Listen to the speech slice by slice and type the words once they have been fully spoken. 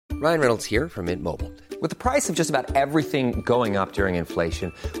Ryan Reynolds here from Mint Mobile. With the price of just about everything going up during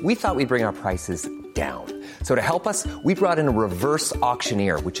inflation, we thought we'd bring our prices down. So to help us, we brought in a reverse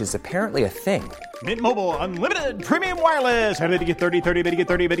auctioneer, which is apparently a thing. Mint Mobile Unlimited Premium Wireless. How to get 30, 30, bit to get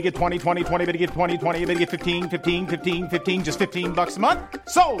 30, bit to get 20, 20, 20, bit to get 20, 20, bit to get 15, 15, 15, 15, just $15 a month?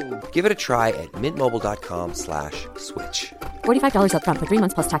 Sold! Give it a try at mintmobile.com/switch. $45 up front for 3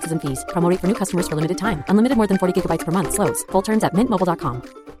 months plus taxes and fees. Promo rate for new customers for limited time. Unlimited more than 40 gigabytes per month. Slows full terms at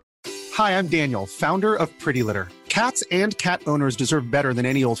mintmobile.com. Hi, I'm Daniel, founder of Pretty Litter. Cats and cat owners deserve better than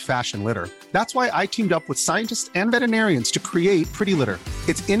any old-fashioned litter. That's why I teamed up with scientists and veterinarians to create Pretty Litter.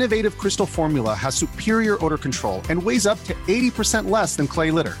 Its innovative crystal formula has superior odor control and weighs up to 80% less than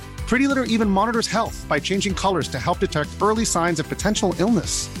clay litter. Pretty Litter even monitors health by changing colors to help detect early signs of potential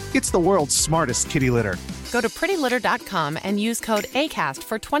illness. It's the world's smartest kitty litter. Go to prettylitter.com and use code ACAST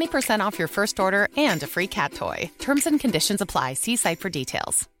for 20% off your first order and a free cat toy. Terms and conditions apply. See site for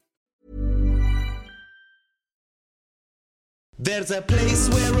details. There's a place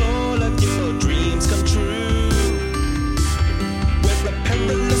where all of your dreams come true, where a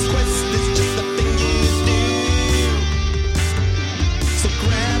perilous quest is just the thing you do. So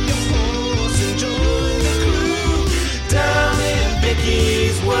grab your horse and join the crew down in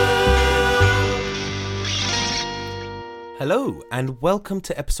Vicky's world. Hello and welcome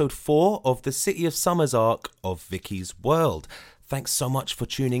to episode 4 of the City of Summers arc of Vicky's World. Thanks so much for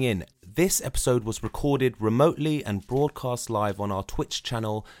tuning in. This episode was recorded remotely and broadcast live on our Twitch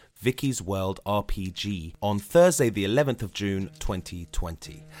channel, Vicky's World RPG, on Thursday the 11th of June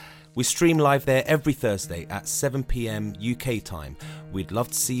 2020. We stream live there every Thursday at 7 PM UK time. We'd love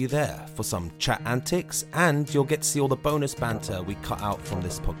to see you there for some chat antics, and you'll get to see all the bonus banter we cut out from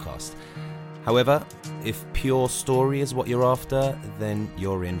this podcast. However, if pure story is what you're after, then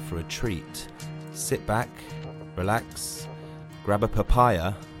you're in for a treat. Sit back, relax, grab a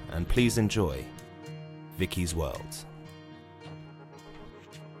papaya, and please enjoy Vicky's World.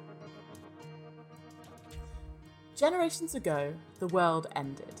 Generations ago, the world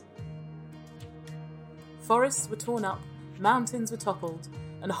ended. Forests were torn up, mountains were toppled,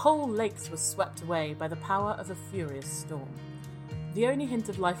 and whole lakes were swept away by the power of a furious storm. The only hint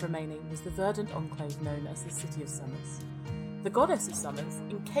of life remaining was the verdant enclave known as the City of Summers. The goddess of summers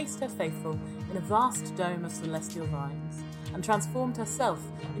encased her faithful in a vast dome of celestial vines, and transformed herself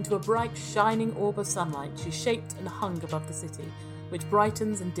into a bright, shining orb of sunlight she shaped and hung above the city, which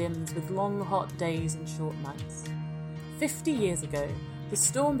brightens and dims with long, hot days and short nights. 50 years ago, the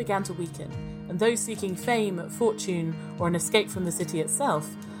storm began to weaken, and those seeking fame, fortune, or an escape from the city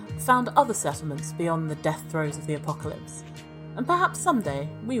itself found other settlements beyond the death throes of the apocalypse. And perhaps someday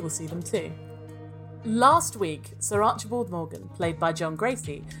we will see them too. Last week, Sir Archibald Morgan, played by John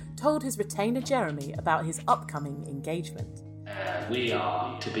Gracie, told his retainer Jeremy about his upcoming engagement. We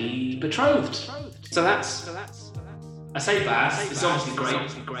are to be betrothed. So that's I say that, it's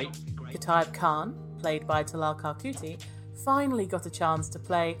obviously great. Kataib Khan, played by Talal Karkuti, finally got a chance to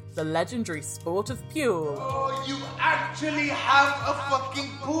play the legendary sport of Pule. Oh, you actually have a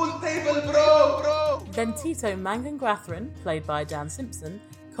fucking pool table, bro! Then Tito Mangangrathran, played by Dan Simpson,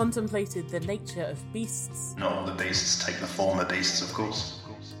 contemplated the nature of beasts. Not all the beasts take the form of beasts, of course.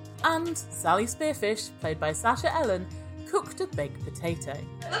 And Sally Spearfish, played by Sasha Ellen, cooked a baked potato.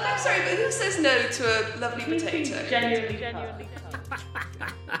 Look, I'm sorry, but who says no to a lovely potato? Genuinely.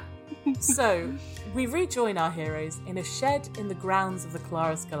 So, we rejoin our heroes in a shed in the grounds of the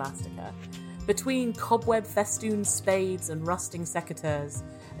Clara Scholastica. Between cobweb-festooned spades and rusting secateurs,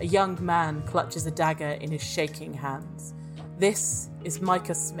 a young man clutches a dagger in his shaking hands. This is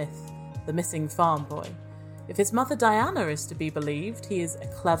Micah Smith, the missing farm boy. If his mother Diana is to be believed, he is a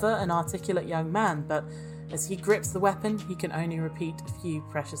clever and articulate young man, but as he grips the weapon, he can only repeat a few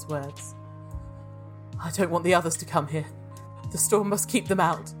precious words. I don't want the others to come here. The storm must keep them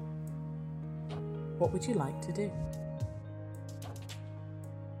out. What would you like to do?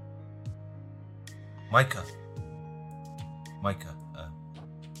 Micah,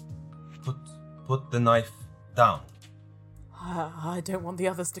 put the knife down. I don't want the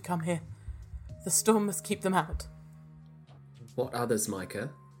others to come here. The storm must keep them out. What others, Micah?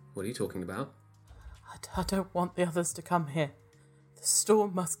 What are you talking about? I don't want the others to come here. The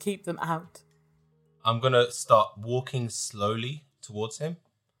storm must keep them out. I'm gonna start walking slowly towards him.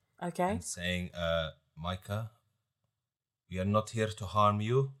 Okay. And saying, Micah, we are not here to harm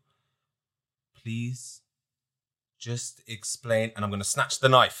you. Please, just explain. And I'm going to snatch the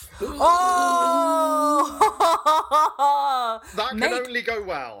knife. Oh! That can only go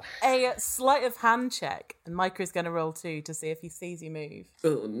well. A sleight of hand check. And Micah is going to roll 2 to see if he sees you move.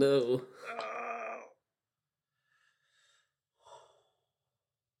 Oh, no.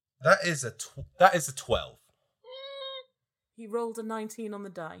 That is a 12. He rolled a 19 on the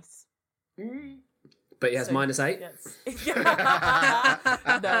dice. But he has -8?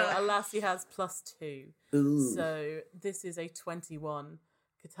 No, alas, he has +2. Ooh. So this is a 21.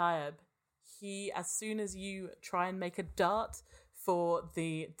 Katayeb, as soon as you try and make a dart for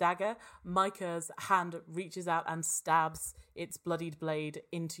the dagger, Micah's hand reaches out and stabs its bloodied blade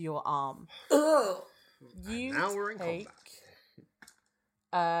into your arm. You now we're in take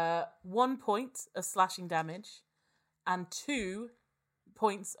combat. 1 point of slashing damage and 2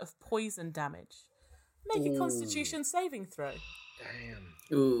 points of poison damage. Make a Constitution saving throw. Damn.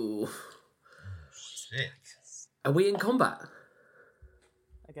 Ooh. Shit. Are we in combat?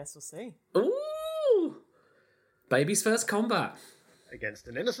 I guess we'll see. Ooh. Baby's first combat. Against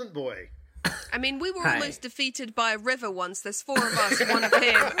an innocent boy. I mean, we were almost defeated by a river once. There's 4 of us, 1 of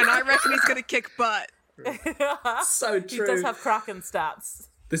him, and I reckon he's going to kick butt. So true. He does have Kraken stats.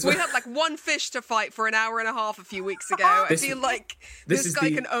 We had like 1 fish to fight for an hour and a half a few weeks ago. I feel like this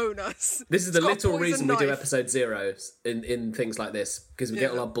guy can own us. This is the He's got a little poison reason we do knife. episode 0 in things like this, because we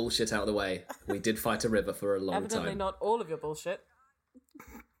get all our bullshit out of the way. We did fight a river for a long Evidently time. not all of your bullshit.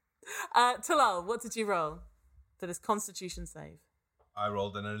 Talal, what did you roll for this Constitution save? I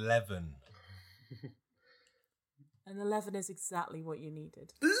rolled an 11. An 11 is exactly what you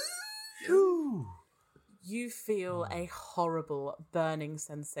needed. Ooh. You feel a horrible burning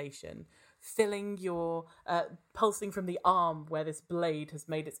sensation filling your pulsing from the arm where this blade has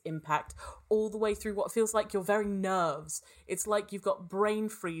made its impact all the way through what feels like your very nerves. It's like you've got brain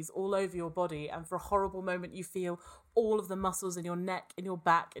freeze all over your body, and for a horrible moment you feel all of the muscles in your neck, in your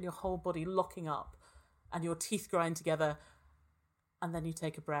back, and your whole body locking up, and your teeth grind together, and then you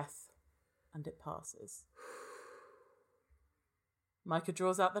take a breath and it passes. Micah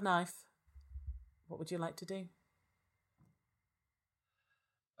draws out the knife. What would you like to do?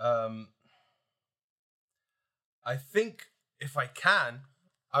 I think if I can,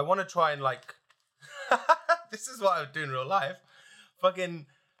 I want to try and this is what I would do in real life. Fucking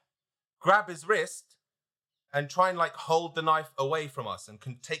grab his wrist and try and hold the knife away from us and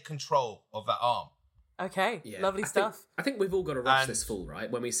take control of that arm. Okay, lovely stuff. I think we've all got to rush this fool, right?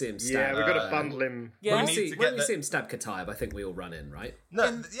 When we see him stab. Yeah, we've got to bundle him. Yeah. When we see him stab Katayeb, I think we all run in, right?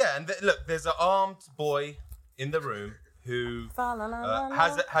 No, look, there's an armed boy in the room who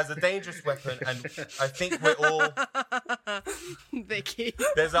has a dangerous weapon, and I think we're all... Vicky.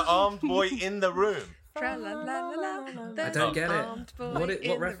 There's an armed boy in the room. I don't get it.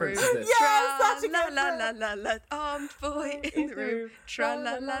 What reference is this? Yes, la la la la la. Armed boy in the room. Tra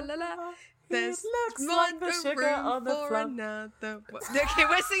la la la la. There's looks one like the sugar room on the for floor. another. Okay,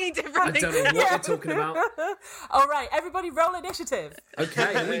 we're singing I differently. don't know what you're talking about. All right, everybody roll initiative.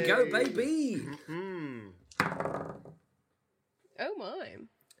 Okay, here we go, baby. Oh my.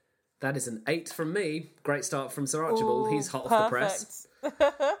 That is an 8 from me. Great start from Sir Archibald. He's hot off the press.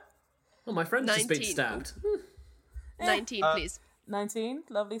 Oh, my friend just been 19. stabbed. 19, please. 19,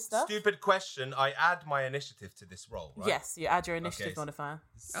 lovely stuff. Stupid question. I add my initiative to this roll, right? Yes, you add your initiative Okay. modifier.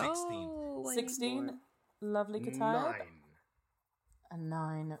 16. Oh, I need 16, more. lovely Katayeb. 9. A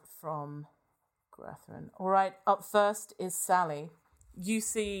 9 from Grethren. All right, up first is Sally. You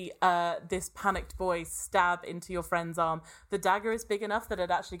see this panicked boy stab into your friend's arm. The dagger is big enough that it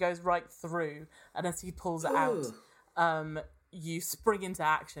actually goes right through, and as he pulls it out, you spring into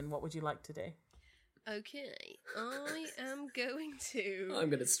action. What would you like to do? Okay, I am going to...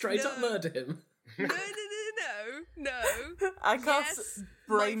 I'm going to straight up murder him. No. I can't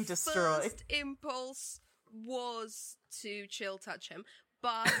brain my destroy. first impulse was to chill touch him,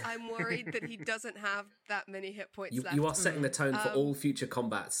 but I'm worried that he doesn't have that many hit points left. You are setting the tone for all future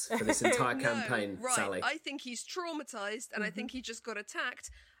combats for this entire campaign, right. Sally. I think he's traumatized, and I think he just got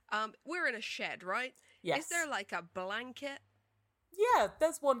attacked. We're in a shed, right? Yes. Is there like a blanket? Yeah,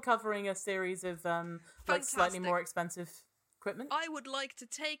 there's one covering a series of slightly Fantastic. more expensive equipment. I would like to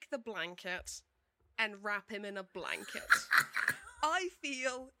take the blanket and wrap him in a blanket. I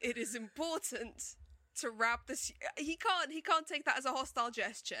feel it is important to wrap this. He can't take that as a hostile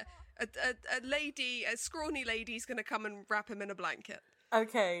gesture. A scrawny lady's gonna come and wrap him in a blanket.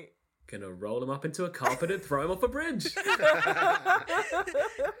 Okay. Gonna roll him up into a carpet and throw him off a bridge. Later.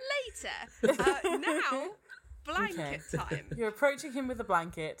 Now, blanket time. You're approaching him with a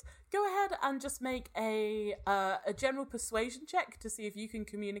blanket. Go ahead and just make a general persuasion check to see if you can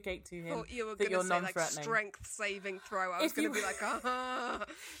communicate to him Thought you were that you're going to say like non-threatening. strength saving throw. I was going to be like,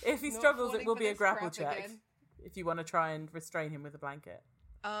 If he not struggles, it falling will for be a this grapple trap check. again. If you want to try and restrain him with a blanket.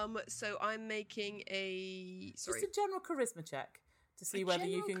 So I'm making a... Sorry. Just a general charisma check to see whether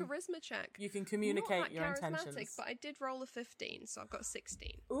you can charisma check. You can communicate Not that your charismatic, intentions. but I did roll a 15, so I've got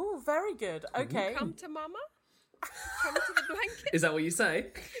 16. Ooh, very good. Okay. Come to mama. Come to the blanket. Is that what you say?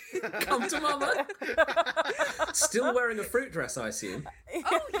 Come to mama. Still wearing a fruit dress, I assume.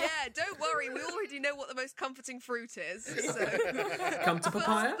 Oh yeah, don't worry. We already know what the most comforting fruit is. So. Come to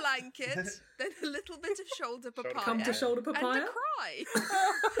papaya. First blanket, then a little bit of shoulder papaya. Come to shoulder papaya. And a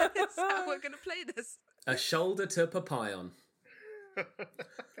cry. That's how we're going to play this. A shoulder to papaya.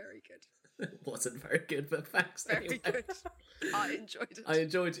 Very good. Wasn't very good, but thanks. Very anyway. good. I enjoyed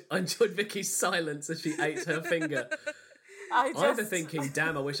it. I enjoyed Vicky's silence as she ate her finger. Either thinking,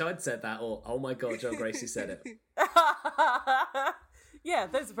 "Damn, I wish I'd said that," or "Oh my God, John Gracie said it." Yeah,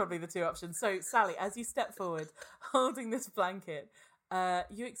 those are probably the two options. So, Sally, as you step forward, holding this blanket,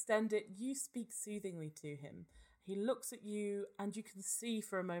 you extend it. You speak soothingly to him. He looks at you, and you can see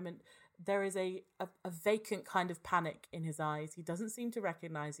for a moment there is a vacant kind of panic in his eyes. He doesn't seem to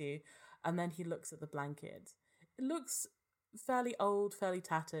recognize you. And then he looks at the blanket. It looks fairly old, fairly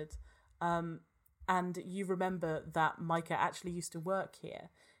tattered. And you remember that Micah actually used to work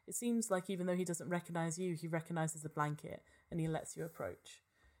here. It seems like even though he doesn't recognise you, he recognises the blanket and he lets you approach.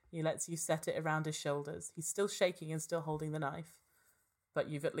 He lets you set it around his shoulders. He's still shaking and still holding the knife, but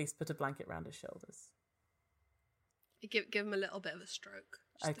you've at least put a blanket around his shoulders. Give him a little bit of a stroke.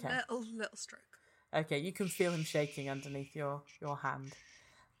 Just Okay. a little stroke. Okay, you can feel him shaking underneath your hand.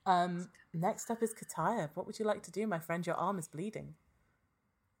 Next up is Kataya. What would you like to do, my friend? Your arm is bleeding.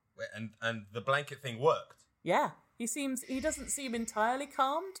 Wait, and the blanket thing worked? Yeah, he doesn't seem entirely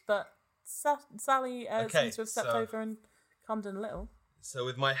calmed, but Sally seems to have stepped over and calmed him a little. So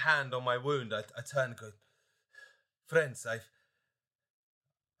with my hand on my wound, I turn and go, "Friends, I've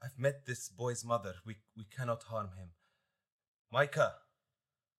met this boy's mother. We cannot harm him. Micah,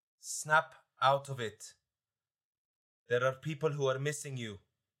 snap out of it. There are people who are missing you.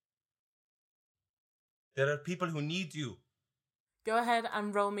 There are people who need you." Go ahead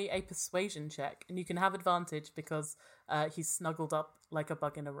and roll me a persuasion check, and you can have advantage because he's snuggled up like a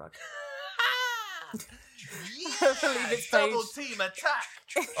bug in a rug. I believe it's double team attack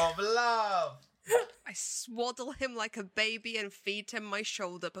of love. I swaddle him like a baby and feed him my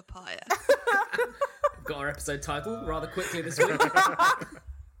shoulder papaya. Got our episode title rather quickly this week.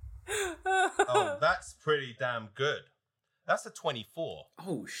 Oh, that's pretty damn good. That's a 24.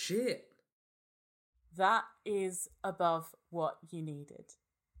 Oh, shit. That is above what you needed.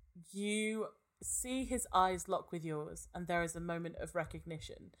 You see his eyes lock with yours, and there is a moment of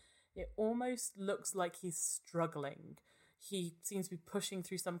recognition. It almost looks like he's struggling. He seems to be pushing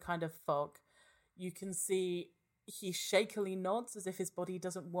through some kind of fog. You can see he shakily nods as if his body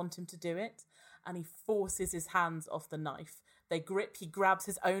doesn't want him to do it, and he forces his hands off the knife. He grabs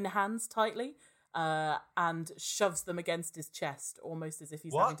his own hands tightly and shoves them against his chest, almost as if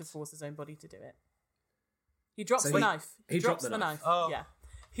he's having to force his own body to do it. He drops the knife. He drops the knife. Oh. Yeah.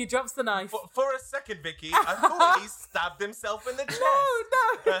 He drops the knife. For a second, Vicky, I thought he stabbed himself in the chest.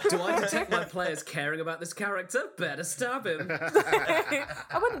 No. Do I detect my players caring about this character? Better stab him.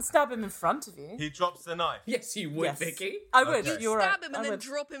 I wouldn't stab him in front of you. He drops the knife. Yes, you would, Vicky. I would. You'd You're stab right. him I and then would.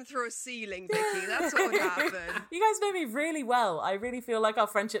 drop him through a ceiling, Vicky. That's what would happen. You guys know me really well. I really feel like our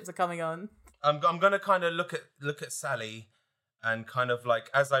friendships are coming on. I'm going to kind of look at Sally, and kind of like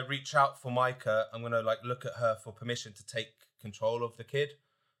as I reach out for Micah, I'm going to like look at her for permission to take control of the kid,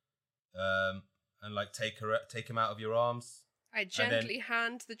 and like take him out of your arms. I gently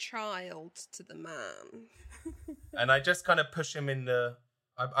hand the child to the man. And I just kind of push him in the.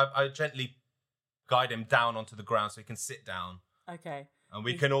 I gently guide him down onto the ground so he can sit down. Okay. And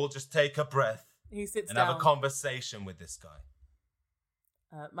we can all just take a breath. He sits and down. have a conversation with this guy.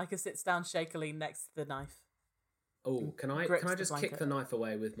 Micah sits down shakily next to the knife. Oh, can I Grips the just kick blanket. the knife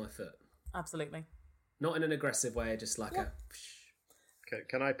away with my foot? Absolutely. Not in an aggressive way, just like a... Okay,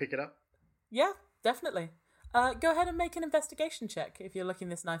 can I pick it up? Yeah, definitely. Go ahead and make an investigation check if you're looking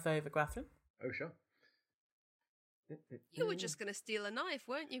this knife over, Gwathryn. Oh, sure. You were just going to steal a knife,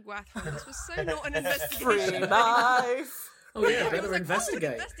 weren't you, Gwathryn? This was so not an Free investigation. knife. Oh yeah, I better was like, investigate.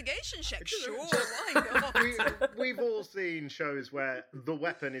 an investigation check, sure, why not? We've all seen shows where the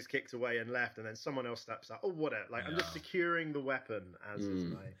weapon is kicked away and left, and then someone else steps up. Oh, whatever. Like, I'm just securing the weapon as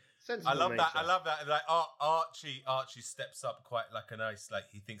is my sensible I love nature. that. I love that. Like Archie steps up quite like a nice, like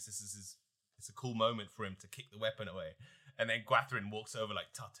he thinks this is it's a cool moment for him to kick the weapon away. And then Gwathryn walks over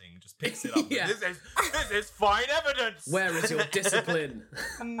like tutting, just picks it up. Yeah. This is fine evidence. Where is your discipline?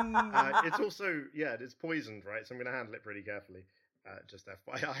 It's also, it's poisoned, right? So I'm going to handle it pretty carefully. Just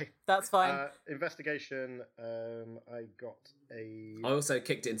FYI. That's fine. Investigation, I got a... I also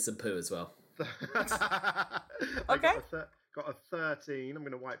kicked it in some poo as well. I Okay. got got a 13. I'm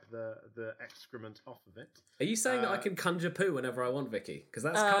going to wipe the excrement off of it. Are you saying that I can conjure poo whenever I want, Vicky? Because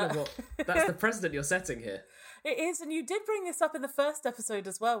that's kind of that's the precedent you're setting here. It is, and you did bring this up in the first episode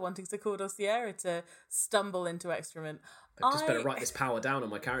as well, wanting Secord Sierra to stumble into excrement. I just better write this power down on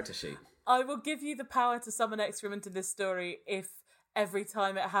my character sheet. I will give you the power to summon excrement in this story if every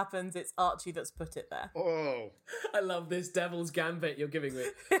time it happens, it's Archie that's put it there. Oh. I love this devil's gambit you're giving me.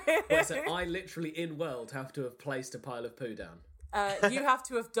 Wait, so I literally, in world, have to have placed a pile of poo down. You have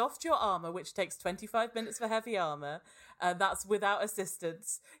to have doffed your armour, which takes 25 minutes for heavy armour. That's without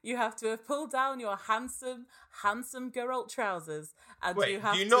assistance. You have to have pulled down your handsome Geralt trousers. And Wait, you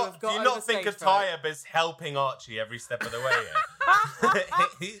have do you to not, have got do you over not think stage of fright. Tayyab as helping Archie every step of the way?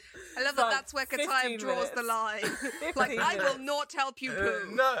 I love that that's where 15 Katayev draws the line. Like, I will not help you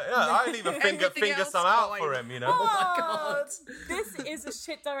poo. No, I'll even finger else some out fine. for him, you know? Oh my god! This is a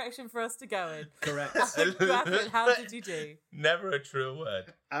shit direction for us to go in. Correct. Grafton, how did you do? Never a true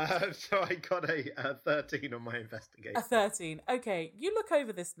word. So I got a 13 on my investigation. A 13. Okay, you look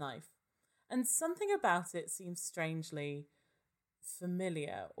over this knife, and something about it seems strangely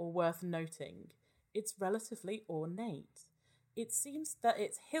familiar or worth noting. It's relatively ornate. It seems that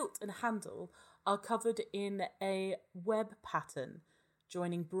its hilt and handle are covered in a web pattern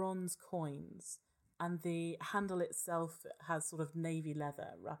joining bronze coins, and the handle itself has sort of navy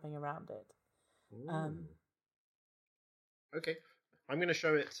leather wrapping around it. Okay. I'm going to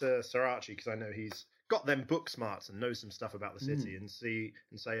show it to Sir Archie because I know he's got them book smarts and knows some stuff about the city and say,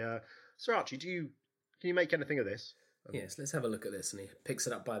 Sir Archie, can you make anything of this? Yes, let's have a look at this. And he picks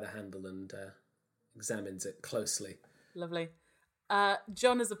it up by the handle and examines it closely. Lovely.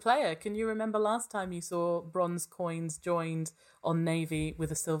 John, as a player, can you remember last time you saw bronze coins joined on navy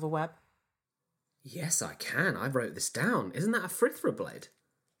with a silver web? Yes, I can. I wrote this down. Isn't that a Frithra blade?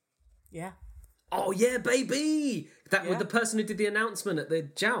 Yeah. Oh yeah, baby! With the person who did the announcement at the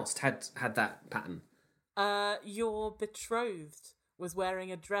joust had that pattern. Your betrothed was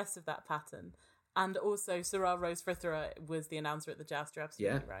wearing a dress of that pattern, and also Sarah Rose Frithra was the announcer at the joust. You're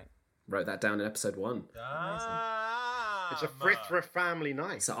absolutely right. Wrote that down in episode 1. It's a Frithra family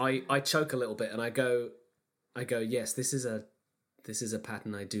knife. So I choke a little bit and I go, yes, this is a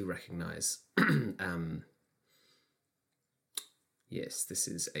pattern I do recognise. Yes, this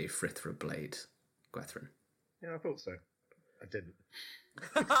is a Frithra blade, Gwethrin. Yeah, I thought so. I didn't.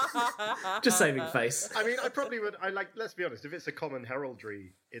 Just saving face. I mean, I probably would. Let's be honest. If it's a common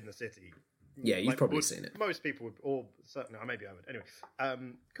heraldry in the city, yeah, you've probably seen it. Most people would, or certainly, maybe I would. Anyway,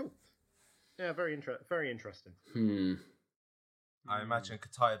 cool. Yeah, very interesting. I imagine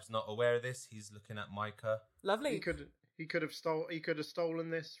Katayb's not aware of this. He's looking at Micah. Lovely. He could have stolen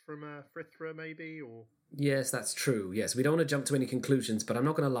this from Frithra, maybe, or. Yes, that's true. Yes, we don't want to jump to any conclusions, but I'm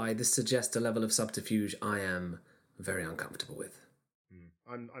not going to lie. This suggests a level of subterfuge I am very uncomfortable with.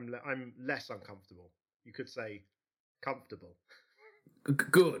 I'm less uncomfortable. You could say comfortable.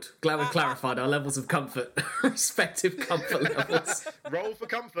 Good. Glad we've clarified our levels of comfort, respective comfort levels. Roll for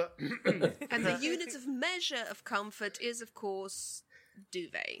comfort. And the unit of measure of comfort is, of course,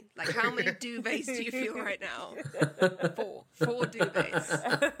 duvet. Like, how many duvets do you feel right now? 4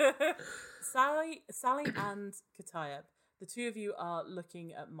 duvets. Sally and Katayev, the two of you are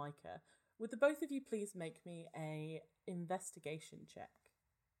looking at Micah. Would the both of you please make me a investigation check?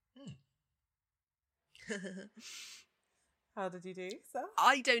 How did you do, Sal?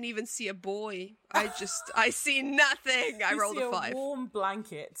 I don't even see a boy. I see nothing. I rolled a 5. A warm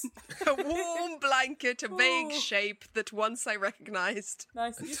blanket. A warm blanket, a vague shape that once I recognised.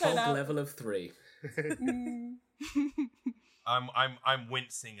 Nice. Top level of 3. I'm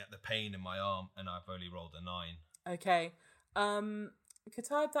wincing at the pain in my arm, and I've only rolled a 9. Okay.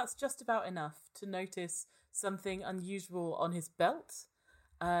 Katayev, that's just about enough to notice something unusual on his belt.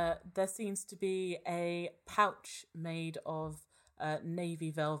 There seems to be a pouch made of navy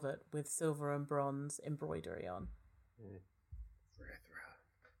velvet with silver and bronze embroidery on.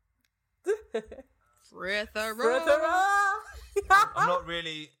 Frithra. I'm not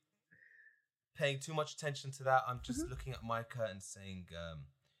really paying too much attention to that. I'm just looking at Micah and saying,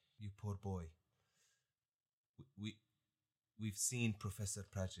 "You poor boy. We've seen Professor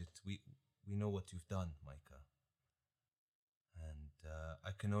Pratchett. We know what you've done, Micah. And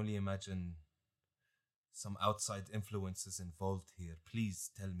I can only imagine some outside influences involved here.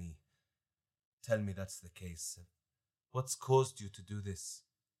 Please tell me that's the case. What's caused you to do this?"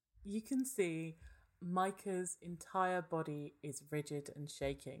 You can see Micah's entire body is rigid and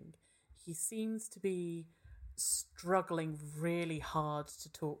shaking. He seems to be struggling really hard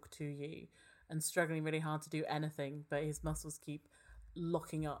to talk to you and struggling really hard to do anything, but his muscles keep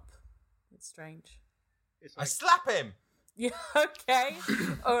locking up. It's strange. I slap him! Yeah, okay.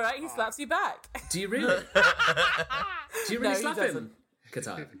 All right, he slaps you back. Do you really? Do you really No, he slap doesn't. him?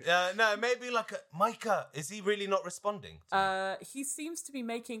 Katai. No, maybe like Micah. Is he really not responding? He seems to be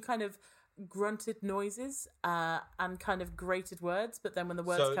making kind of grunted noises and kind of grated words, but then when the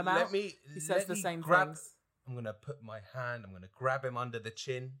words come out, he says the same things. I'm gonna put my hand. I'm gonna grab him under the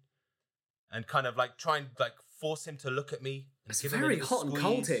chin, and kind of like try and like force him to look at me. And It's give him a very little hot and squeeze.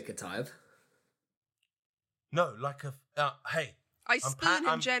 cold here, Kataev. No, like hey. I spoon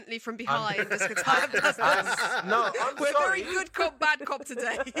him gently from behind as Kataev does this. No, I'm We're sorry. very good cop, bad cop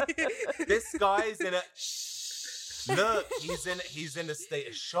today. This guy's in a look. He's in a state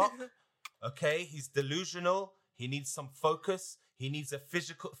of shock. Okay, he's delusional. He needs some focus. He needs a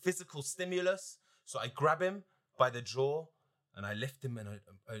physical stimulus. So I grab him by the jaw and I lift him and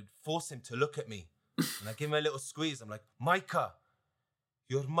I force him to look at me. And I give him a little squeeze. I'm like, Micah,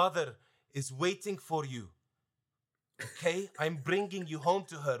 your mother is waiting for you. Okay, I'm bringing you home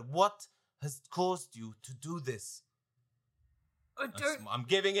to her. What has caused you to do this? I'm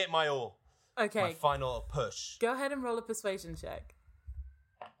giving it my all. Okay. My final push. Go ahead and roll a persuasion check.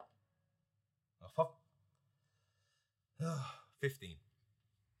 15.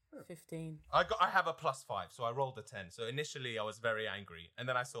 15. I have a +5, so I rolled a 10. So initially I was very angry, and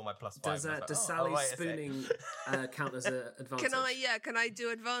then I saw my +5. Does Sally's spooning count as an advantage? Can I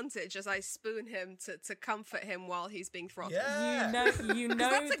do advantage as I spoon him to comfort him while he's being throttled? Yeah. You know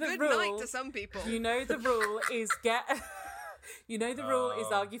that's a the good rule. night to some people. You know the rule is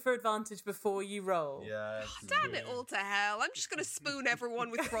argue for advantage before you roll. Yeah. Damn it all to hell. I'm just going to spoon everyone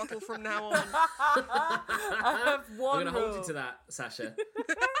with throttle from now on. I have one I'm going to hold rule. you to that, Sasha.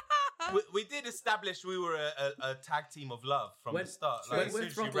 We did establish we were a tag team of love from the start. Like, as When soon we're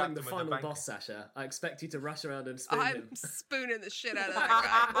as you throttling wrapped the him with final blanket. boss, Sasha, I expect you to rush around and spoon I'm him. spooning the shit out of that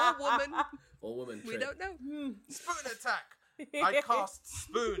guy. Or woman. Or woman. We true. don't know. Spoon attack. I cast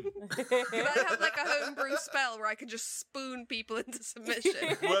spoon. Can I have like a homebrew spell where I can just spoon people into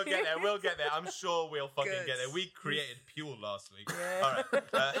submission? We'll get there. I'm sure we'll fucking Good. get there. We created Pule last week. All right.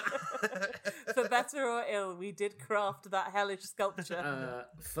 For better or ill, we did craft that hellish sculpture.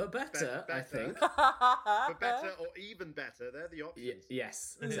 For better, I think. For better or even better, they're the options.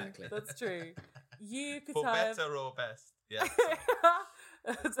 Yes, exactly. That's true. You could For have better or best. Yeah.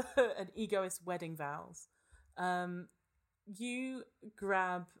 an egoist wedding vows. You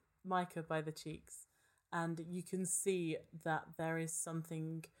grab Micah by the cheeks, and you can see that there is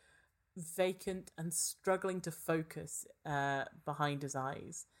something vacant and struggling to focus behind his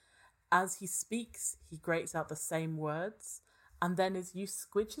eyes. As he speaks, he grates out the same words, and then as you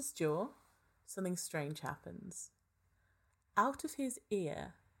squidge his jaw, something strange happens. Out of his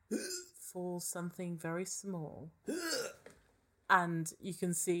ear falls something very small, and you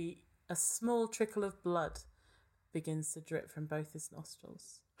can see a small trickle of blood begins to drip from both his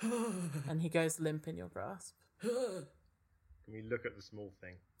nostrils. And he goes limp in your grasp. Can we look at the small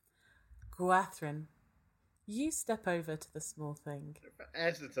thing? Gwathrin, you step over to the small thing.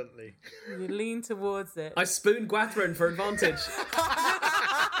 Hesitantly. You lean towards it. I spoon Gwathrin for advantage.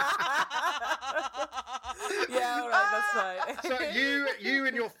 Yeah, alright, that's right. So you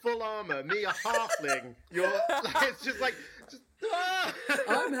in your full armour, me a halfling. You're like, it's just like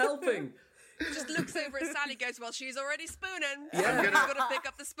I'm helping. Just looks over at Sally, goes, well, she's already spooning. Yeah. You've got to pick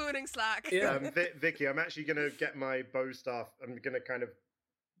up the spooning slack. Yeah. Vicky, I'm actually going to get my bow staff. I'm going to kind of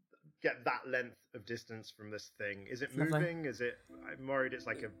get that length of distance from this thing. Is it Lovely. moving? Is it? I'm worried it's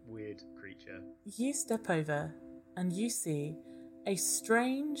like a weird creature. You step over and you see a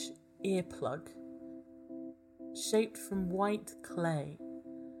strange earplug shaped from white clay.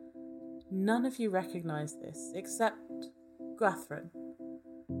 None of you recognize this except Gwathrin.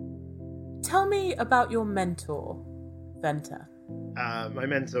 Tell me about your mentor, Venter. My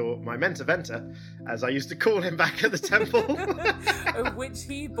mentor Venter, as I used to call him back at the temple. Which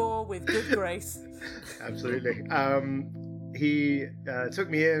he bore with good grace. Absolutely. He took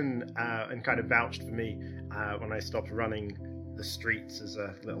me in and kind of vouched for me when I stopped running the streets as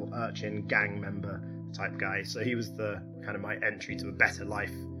a little urchin gang member type guy. So he was the kind of my entry to a better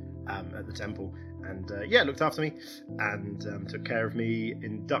life at the temple. And looked after me and took care of me,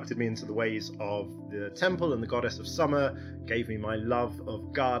 inducted me into the ways of the temple and the goddess of summer, gave me my love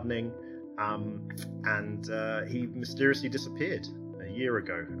of gardening, and he mysteriously disappeared a year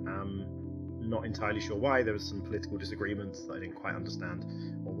ago. Not entirely sure why. There was some political disagreements that I didn't quite understand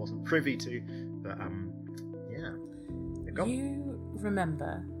or wasn't privy to, but You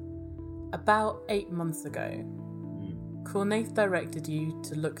remember, about 8 months ago, Cornaith directed you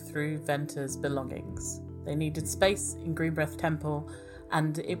to look through Venter's belongings. They needed space in Greenbreath Temple,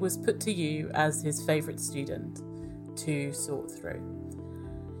 and it was put to you as his favourite student to sort through.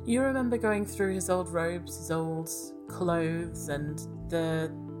 You remember going through his old robes, his old clothes, and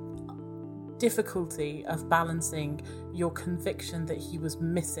the difficulty of balancing your conviction that he was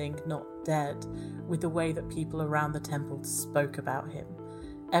missing, not dead, with the way that people around the temple spoke about him.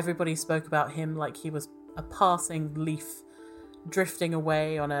 Everybody spoke about him like he was a passing leaf drifting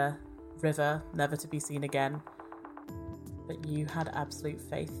away on a river, never to be seen again. But you had absolute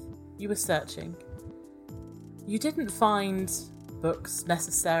faith. You were searching. You didn't find books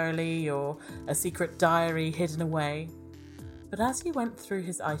necessarily, or a secret diary hidden away. But as you went through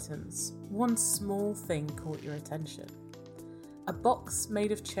his items, one small thing caught your attention. A box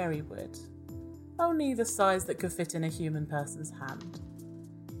made of cherry wood, only the size that could fit in a human person's hand,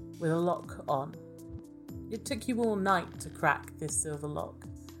 with a lock on. It took you all night to crack this silver lock,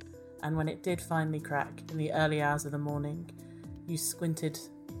 and when it did finally crack in the early hours of the morning, you squinted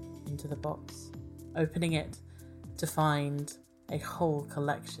into the box, opening it to find a whole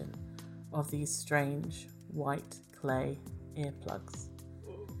collection of these strange white clay earplugs.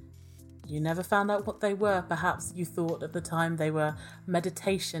 You never found out what they were. Perhaps you thought at the time they were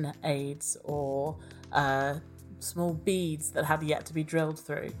meditation aids or small beads that had yet to be drilled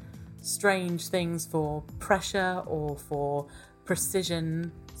through. Strange things for pressure or for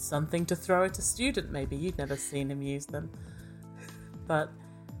precision, something to throw at a student maybe. You'd never seen him use them. But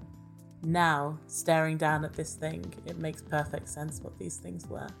now, staring down at this thing, it makes perfect sense what these things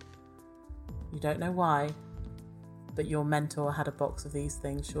were. You don't know why, but your mentor had a box of these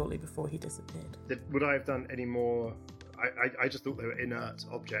things shortly before he disappeared. Would I have done any more? I just thought they were inert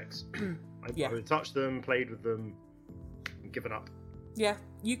objects. I would have touched them, played with them, and given up. Yeah,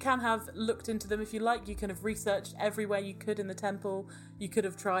 you can have looked into them if you like. You can have researched everywhere you could in the temple. You could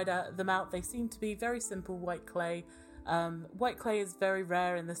have tried them out. They seem to be very simple white clay. White clay is very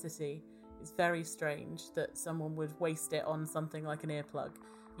rare in the city. It's very strange that someone would waste it on something like an earplug.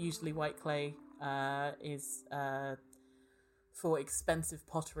 Usually white clay is for expensive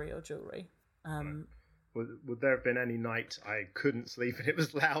pottery or jewellery. Would there have been any night I couldn't sleep and it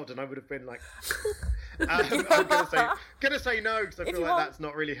was loud and I would have been like... I'm gonna say no because I feel like that's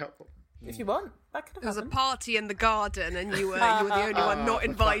not really helpful. If you want, that could have There was a happened. party in the garden and you were the only one not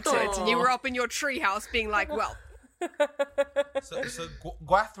invited and you were up in your treehouse being like, well... So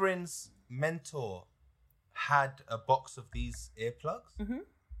Gwathrin's mentor had a box of these earplugs? Mm-hmm.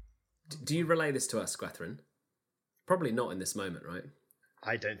 Do you relay this to us, Gwathrin? Probably not in this moment, right?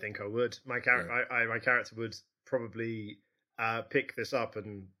 I don't think I would. My character would probably pick this up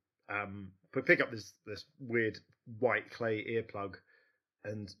and pick up this weird white clay earplug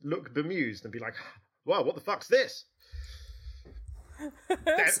and look bemused and be like, "Wow, what the fuck's this?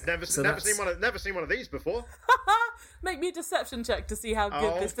 Never seen one of these before." Make me a deception check to see how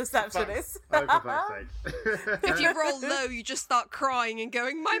good this deception is. For fuck's sake. If you roll low, you just start crying and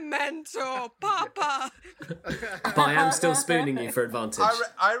going, "My mentor, Papa!" But I am still spooning you for advantage.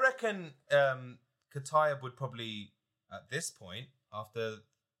 I reckon Kataya would probably, at this point, after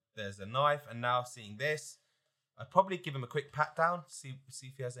there's a knife and now seeing this, I'd probably give him a quick pat down, see if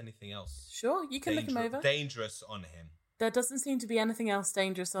he has anything else. Sure, you can look him over. Dangerous on him. There doesn't seem to be anything else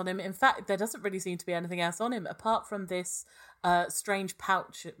dangerous on him. In fact, there doesn't really seem to be anything else on him apart from this strange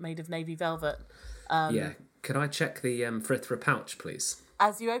pouch made of navy velvet. Could I check the Frithra pouch, please?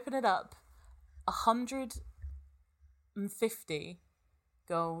 As you open it up, 150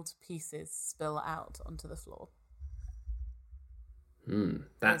 gold pieces spill out onto the floor.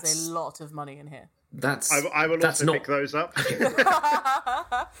 There's a lot of money in here. I will also pick those up.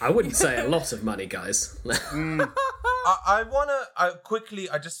 I wouldn't say a lot of money, guys. I want to quickly,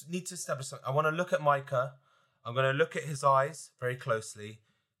 I just need to establish something. I want to look at Micah. I'm going to look at his eyes very closely,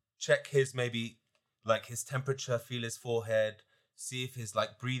 check his his temperature, feel his forehead, see if he's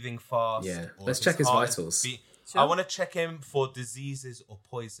breathing fast. Yeah, let's check his vitals. Sure. I want to check him for diseases or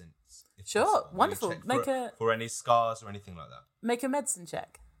poisons. Sure, possible. Wonderful. For any scars or anything like that. Make a medicine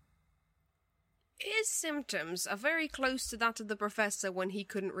check. His symptoms are very close to that of the professor when he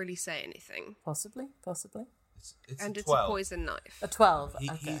couldn't really say anything. Possibly. It's and a it's 12. a poison knife. A 12.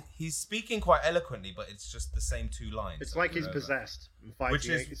 Okay. He's speaking quite eloquently, but it's just the same two lines. It's like he's possessed and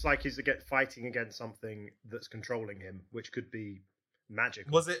fighting. It's like he's fighting against something that's controlling him, which could be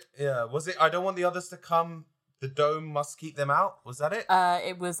magical. Was it? Yeah. Was it? I don't want the others to come. The dome must keep them out. Was that it?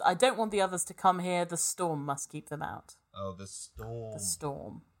 It was. I don't want the others to come here. The storm must keep them out. Oh, the storm. The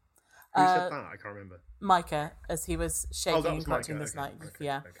storm. Who said that? I can't remember. Micah, as he was shaking and clutching this knife. Okay,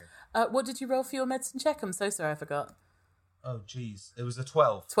 yeah. Okay. What did you roll for your medicine check? I'm so sorry, I forgot. Oh, geez. It was a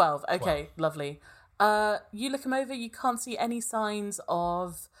 12. 12. Okay, lovely. You look him over. You can't see any signs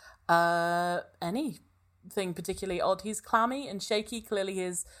of any anything particularly odd. He's clammy and shaky. Clearly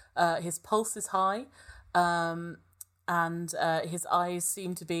his pulse is high. And his eyes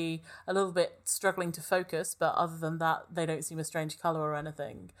seem to be a little bit struggling to focus, but other than that, they don't seem a strange colour or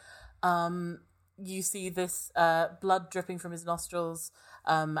anything. You see this blood dripping from his nostrils,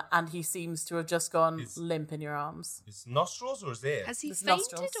 and he seems to have just gone limp in your arms. His nostrils or his ear? Has he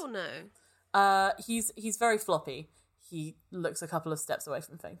fainted or no? He's very floppy. He looks a couple of steps away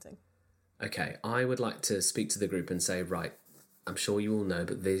from fainting. Okay, I would like to speak to the group and say, right, I'm sure you all know,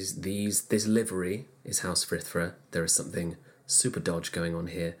 but this livery is House Frithra. There is something super dodge going on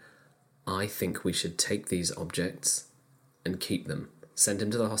here. I think we should take these objects and keep them. Send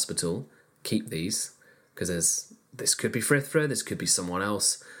him to the hospital, keep these, because this could be Frithra, this could be someone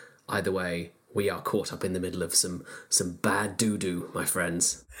else. Either way, we are caught up in the middle of some bad doo-doo, my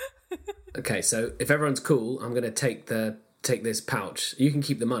friends. Okay, so if everyone's cool, I'm going to take this pouch. You can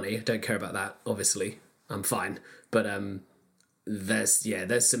keep the money. Don't care about that, obviously. I'm fine. But there's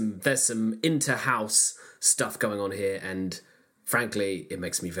some inter-house stuff going on here, and frankly, it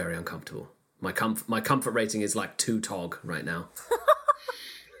makes me very uncomfortable. My comfort rating is like 2 tog right now.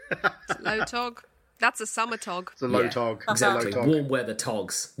 Low tog. That's a summer tog. It's a low tog. Exactly. Low tog. Warm weather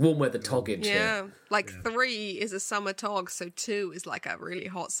togs. Warm weather toggage. Yeah. Like 3 is a summer tog, so 2 is like a really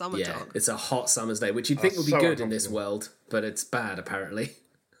hot summer tog. It's a hot summer's day, which you'd think would be good in this world, but it's bad apparently.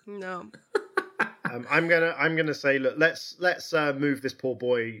 No. I'm gonna say, look, let's move this poor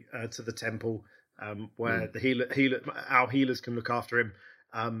boy to the temple, where our healers can look after him.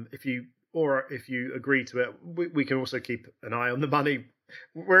 If you agree to it, we can also keep an eye on the money.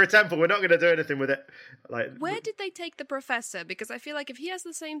 We're a temple. We're not going to do anything with it. Where did they take the professor? Because I feel like if he has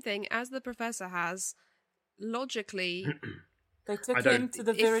the same thing as the professor has, logically, they took him to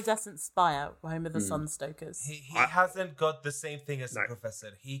the Viridescent Spire, home of the Sunstokers. He hasn't got the same thing as the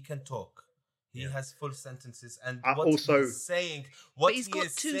professor. He can talk. He has full sentences, and what he's saying,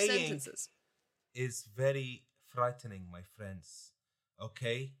 sentences, is very frightening, my friends.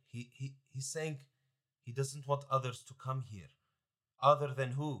 Okay, he's saying he doesn't want others to come here. Other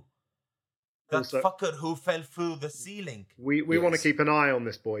than who? That fucker who fell through the ceiling. We want to keep an eye on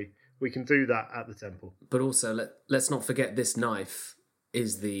this boy. We can do that at the temple. But also, let's not forget this knife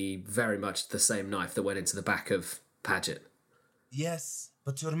is very much the same knife that went into the back of Paget. Yes,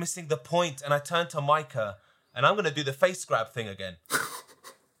 but you're missing the point. And I turn to Micah, and I'm going to do the face grab thing again.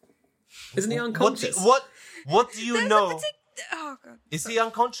 Isn't he unconscious? What do you know? Oh, God. Is he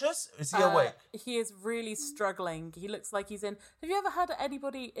unconscious? Is he awake? He is really struggling. He looks like he's in... Have you ever had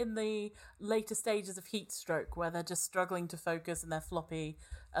anybody in the later stages of heat stroke where they're just struggling to focus and they're floppy?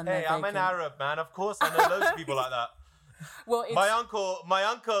 And hey, I'm an Arab, man. Of course, I know loads of people like that. Well, my uncle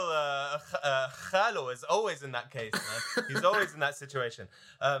Khalo is always in that case, man. He's always in that situation.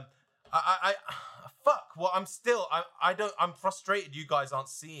 Fuck. Well, I'm frustrated. You guys aren't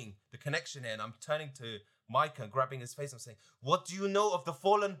seeing the connection here, and I'm turning to Micah, grabbing his face. I'm saying, "What do you know of the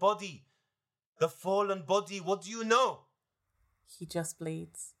fallen body? The fallen body. What do you know?" He just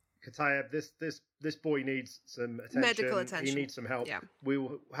bleeds. Kataya, this boy needs some attention. Medical attention. He needs some help. Yeah. We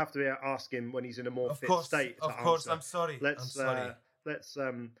will have to ask him when he's in a more fit state. Of course, I'm sorry. Let's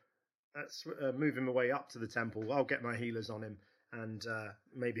move him away up to the temple. I'll get my healers on him, and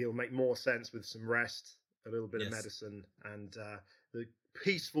maybe he'll make more sense with some rest, a little bit of medicine, and the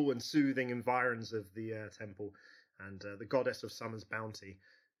peaceful and soothing environs of the temple, and the goddess of summer's bounty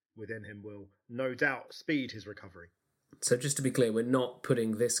within him will no doubt speed his recovery. So just to be clear, we're not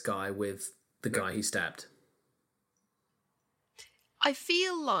putting this guy with the guy he stabbed. I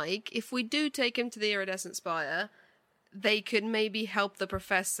feel like if we do take him to the Iridescent Spire, they could maybe help the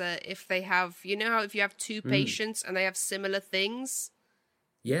professor if they have... You know how if you have 2 patients and they have similar things?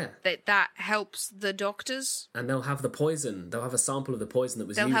 Yeah. That helps the doctors. And they'll have the poison. They'll have a sample of the poison that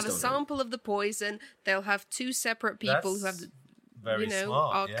was used on him. They'll have a sample of the poison. They'll have 2 separate people who have,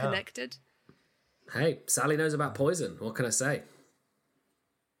 are connected. Hey, Sally knows about poison. What can I say?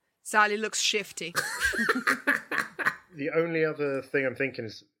 Sally looks shifty. The only other thing I'm thinking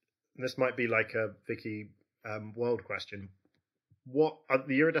is, this might be like a Vicky world question. What are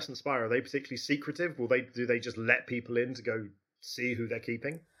the Iridescent Spire? Are they particularly secretive? Do they just let people in to go see who they're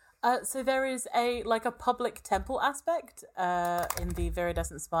keeping? So there is a public temple aspect in the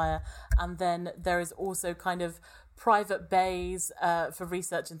Viridescent Spire, and then there is also kind of private bays for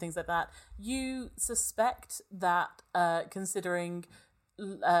research and things like that. You suspect that, considering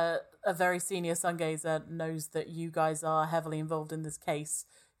a very senior Sungazer knows that you guys are heavily involved in this case,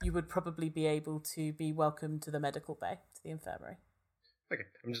 you would probably be able to be welcomed to the medical bay, to the infirmary. Okay,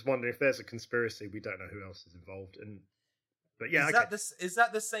 I'm just wondering if there's a conspiracy, we don't know who else is involved, and But yeah, is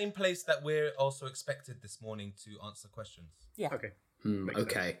that the same place that we're also expected this morning to answer questions? Yeah. Okay.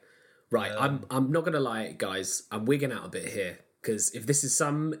 Okay. Right. I'm not gonna lie, guys. I'm wigging out a bit here because if this is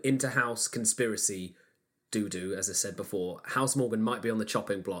some inter-house conspiracy doo-doo, as I said before, House Morgan might be on the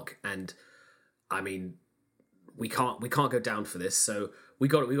chopping block, and I mean, we can't go down for this. So we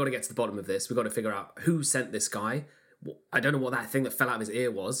got to get to the bottom of this. We got to figure out who sent this guy. I don't know what that thing that fell out of his ear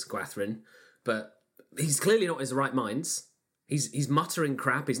was, Gwathrin, but he's clearly not in his right minds. He's muttering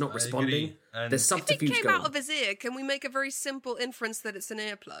crap. He's not responding. There's subterfuge If it came going out of his ear, can we make a very simple inference that it's an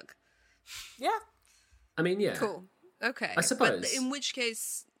earplug? Yeah. I mean, yeah. Cool. Okay. I suppose. But in which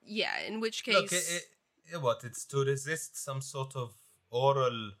case... Look, it's to resist some sort of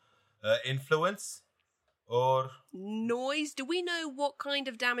oral influence? Or... Noise? Do we know what kind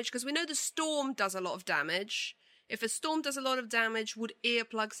of damage? Because we know the storm does a lot of damage. If a storm does a lot of damage, would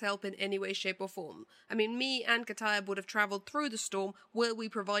earplugs help in any way, shape or form? I mean, me and Kataya would have travelled through the storm. Were we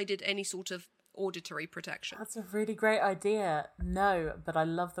provided any sort of auditory protection? That's a really great idea. No, but I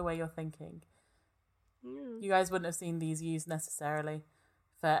love the way you're thinking. You guys wouldn't have seen these used necessarily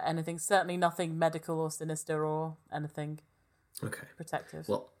for anything. Certainly nothing medical or sinister or anything protective.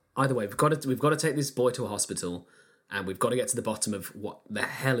 Well, either way, we've got to take this boy to a hospital, and we've got to get to the bottom of what the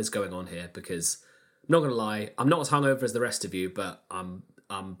hell is going on here. Because I'm not gonna lie, I'm not as hungover as the rest of you, but I'm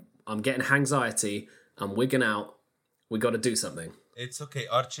getting anxiety. I'm wigging out. We got to do something. It's okay,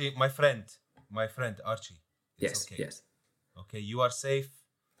 Archie, my friend Archie. Yes. Okay, you are safe.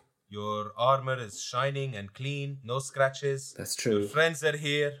 Your armor is shining and clean, no scratches. That's true. Your friends are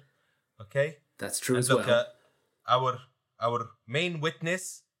here. Okay? That's true and as look, well. Our main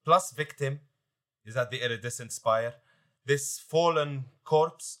witness plus victim is at the Iridescent Spire. This fallen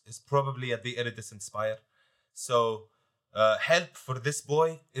corpse is probably at the Iridescent Spire. So, help for this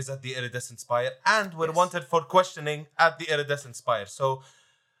boy is at the Iridescent Spire, and we're wanted for questioning at the Iridescent Spire. So,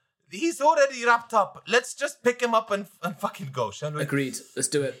 he's already wrapped up. Let's just pick him up and fucking go, shall we? Agreed. Let's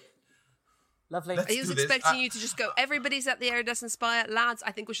do it. Lovely. I was expecting you to just go, everybody's at the Iridescent Spire. Lads,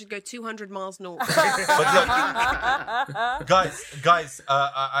 I think we should go 200 miles north. But look, guys,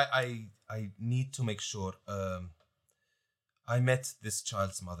 I need to make sure. I met this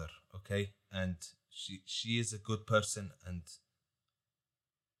child's mother, okay? And she is a good person, and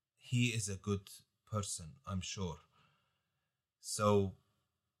he is a good person, I'm sure. So,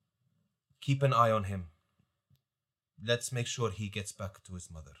 keep an eye on him. Let's make sure he gets back to his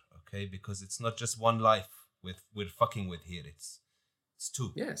mother, okay? Because it's not just one life we're fucking with here. It's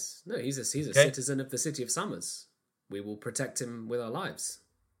two. Yes. No, he's a citizen of the City of Summers. We will protect him with our lives.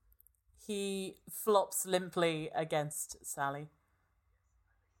 He flops limply against Sally.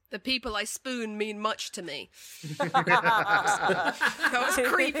 The people I spoon mean much to me. That was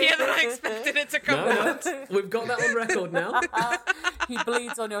creepier than I expected it to come out. No, we've got that on record now. He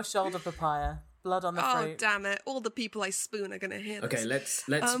bleeds on your shoulder, Papaya. Blood on the fruit. Oh, damn it. All the people I spoon are going to hear this. Okay, let's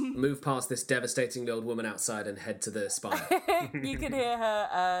move past this devastating old woman outside and head to the spire. You can hear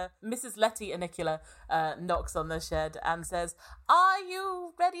her, Mrs. Letty Anicula knocks on the shed and says, "Are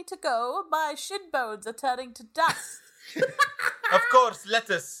you ready to go? My shin bones are turning to dust." Of course, let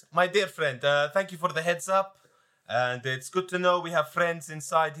us, my dear friend. Thank you for the heads up. And it's good to know we have friends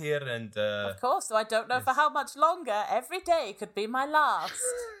inside here. And of course, so I don't know for how much longer. Every day could be my last.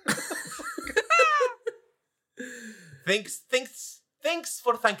 Thanks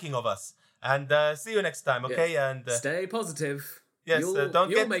for thanking of us. And see you next time, okay? Yeah. And stay positive. Yes,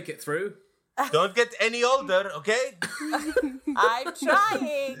 you'll make it through. Don't get any older, okay? I'm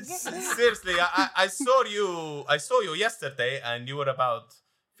trying. Seriously, I saw you yesterday, and you were about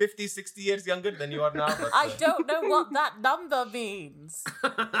 50, 60 years younger than you are now. But, I don't know what that number means.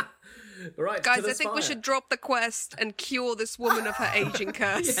 Right, guys, I think we should drop the quest and cure this woman of her aging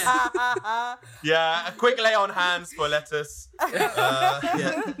curse. Yeah, a quick lay on hands for Lettuce.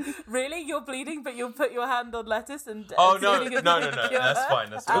 Really? You're bleeding, but you'll put your hand on Lettuce and... Oh, no,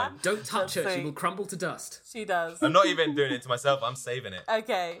 that's fine. Don't touch her, she will crumble to dust. She does. I'm not even doing it to myself, I'm saving it.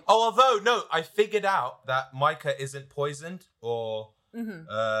 Okay. Oh, although, no, I figured out that Micah isn't poisoned or...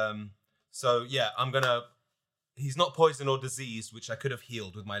 Mm-hmm. So, yeah, I'm gonna... He's not poisoned or diseased, which I could have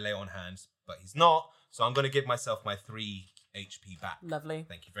healed with my lay on hands, but he's not. So I'm going to give myself my 3 HP back. Lovely.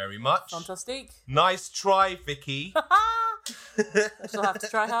 Thank you very much. Fantastic. Nice try, Vicky. She'll have to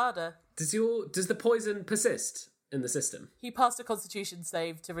try harder. Does the poison persist in the system? He passed a Constitution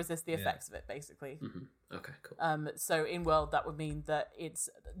save to resist the effects of it, basically. Mm-hmm. Okay, cool. So in world, that would mean that it's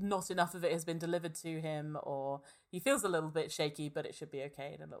not enough of it has been delivered to him, or he feels a little bit shaky, but it should be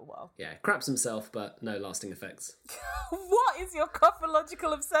okay in a little while. Yeah, craps himself, but no lasting effects. What is your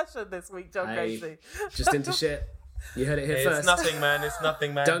cropological obsession this week, John Gracie? Just into shit. You heard it here Hey, first. It's nothing, man. It's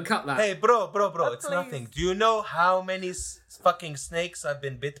nothing, man. Don't cut that. Hey, bro, it's Please. nothing. Do you know how many fucking snakes I've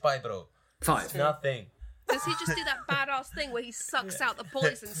been bit by, bro? 5. It's nothing. Does he just do that badass thing where he sucks out the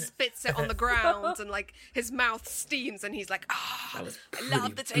poison, spits it on the ground, and like his mouth steams, and he's like, That was I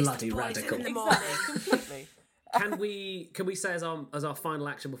love the taste of bloody poison radical. in the morning. Completely. Can we say as our final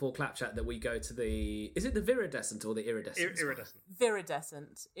action before Clapchat that we go to the... Is it the viridescent or the iridescent? Iridescent.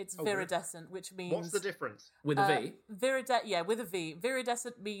 Viridescent. It's viridescent, which means... What's the difference? With a V? With a V.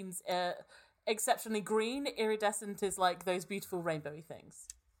 Viridescent means exceptionally green. Iridescent is like those beautiful rainbowy things.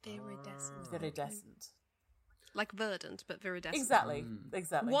 Viridescent. Like verdant, but viridescent. Exactly.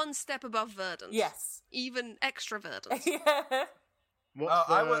 One step above verdant. Yes. Even extra verdant. Yeah.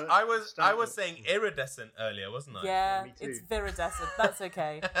 I was saying iridescent earlier, wasn't I? Yeah, me too. it's viridescent. That's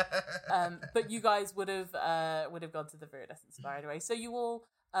okay. But you guys would have gone to the viridescent spire anyway. So you all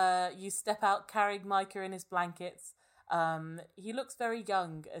you step out carrying Micah in his blankets. He looks very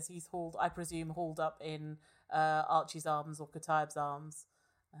young as he's hauled up in Archie's arms or Kataib's arms,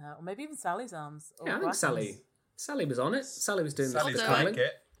 or maybe even Sally's arms. Or Yeah, I think Rasmus's. Sally was on it. Sally was doing Sally's the cuddling.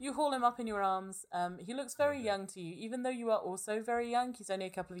 blanket. You haul him up in your arms. He looks very young to you, even though you are also very young. He's only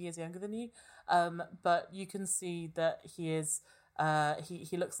a couple of years younger than you. But you can see that he is.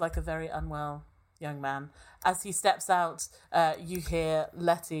 He looks like a very unwell young man. As he steps out, you hear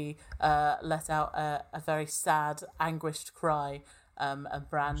Letty let out a very sad, anguished cry, and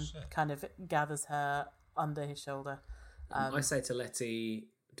Bran kind of gathers her under his shoulder. I say to Letty,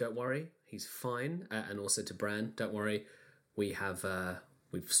 don't worry, he's fine. And also to Bran, don't worry, we've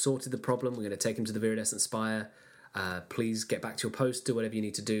sorted the problem. We're going to take him to the Viridescent Spire. Please get back to your post, do whatever you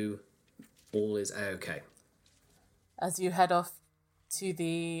need to do. All is A-okay. As you head off to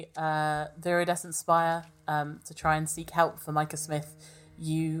the Viridescent Spire to try and seek help for Micah Smith,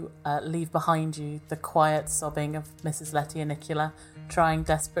 you leave behind you the quiet sobbing of Mrs. Letty Anicula, trying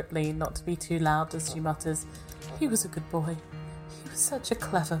desperately not to be too loud as she mutters, "He was a good boy. He was such a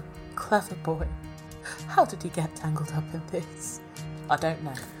clever, clever boy. How did he get tangled up in this? I don't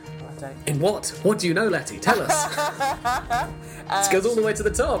know. I don't. In what? What do you know, Letty? Tell us. This goes all the way to the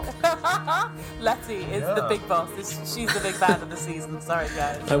top. Letty is the big boss. She's the big bad of the season. Sorry,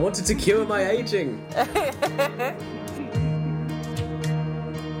 guys. I wanted to cure my aging.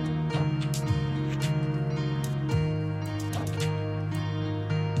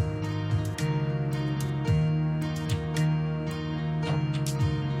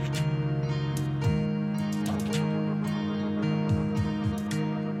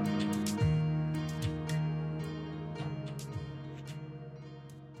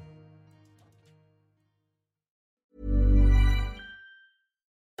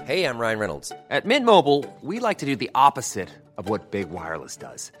 Hey, I'm Ryan Reynolds. At Mint Mobile, we like to do the opposite of what Big Wireless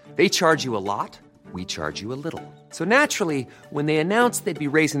does. They charge you a lot, we charge you a little. So naturally, when they announced they'd be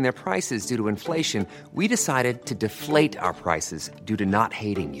raising their prices due to inflation, we decided to deflate our prices due to not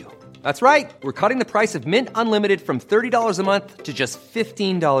hating you. That's right. We're cutting the price of Mint Unlimited from $30 a month to just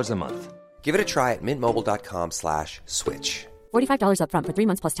 $15 a month. Give it a try at mintmobile.com/switch. $45 up front for 3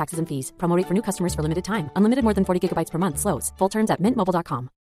 months plus taxes and fees. Promo rate for new customers for limited time. Unlimited more than 40 gigabytes per month. Slows full terms at mintmobile.com.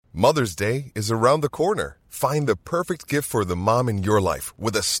 Mother's Day is around the corner. Find the perfect gift for the mom in your life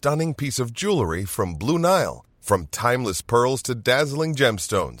with a stunning piece of jewelry from Blue Nile. From timeless pearls to dazzling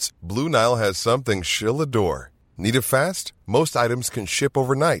gemstones, Blue Nile has something she'll adore. Need it fast? Most items can ship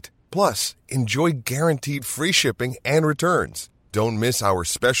overnight. Plus, enjoy guaranteed free shipping and returns. Don't miss our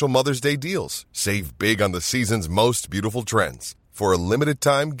special Mother's Day deals. Save big on the season's most beautiful trends. For a limited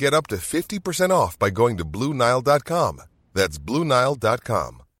time, get up to 50% off by going to BlueNile.com. That's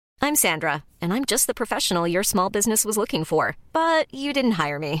BlueNile.com. I'm Sandra, and I'm just the professional your small business was looking for. But you didn't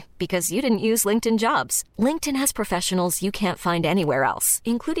hire me because you didn't use LinkedIn Jobs. LinkedIn has professionals you can't find anywhere else,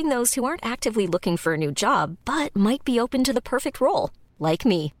 including those who aren't actively looking for a new job, but might be open to the perfect role, like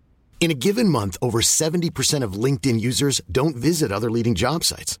me. In a given month, over 70% of LinkedIn users don't visit other leading job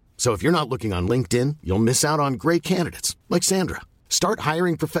sites. So if you're not looking on LinkedIn, you'll miss out on great candidates like Sandra. Start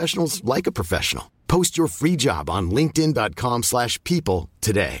hiring professionals like a professional. Post your free job on linkedin.com/people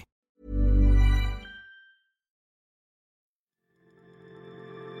today.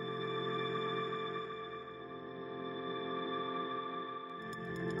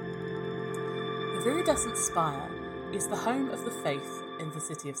 The Viridescent Spire is the home of the faith in the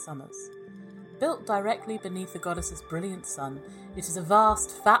City of Summers. Built directly beneath the goddess's brilliant sun, it is a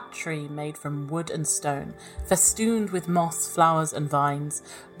vast, fat tree made from wood and stone, festooned with moss, flowers, and vines,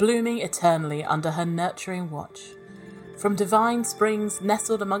 blooming eternally under her nurturing watch. From divine springs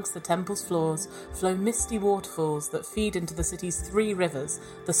nestled amongst the temple's floors flow misty waterfalls that feed into the city's 3 rivers,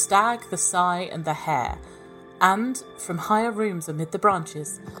 the Stag, the Sigh, and the Hare. And from higher rooms amid the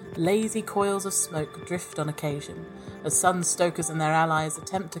branches, lazy coils of smoke drift on occasion, as Sunstokers and their allies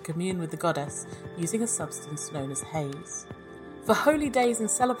attempt to commune with the goddess using a substance known as haze. For holy days and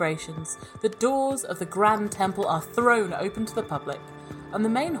celebrations, the doors of the Grand Temple are thrown open to the public, and the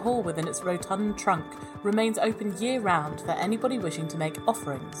main hall within its rotund trunk remains open year-round for anybody wishing to make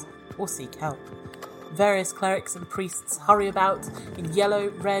offerings or seek help. Various clerics and priests hurry about in yellow,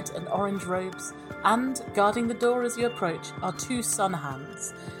 red and orange robes, and guarding the door as you approach are 2 sun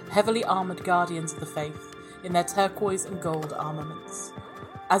hands, heavily armoured guardians of the faith, in their turquoise and gold armaments.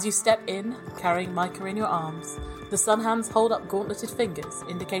 As you step in, carrying Micah in your arms, the sun hands hold up gauntleted fingers,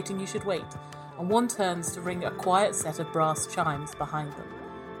 indicating you should wait, and one turns to ring a quiet set of brass chimes behind them.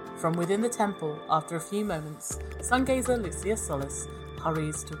 From within the temple, after a few moments, Sungazer Lucia Solis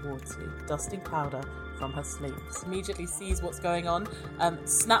hurries towards you, dusting powder from her sleeves. Immediately sees what's going on,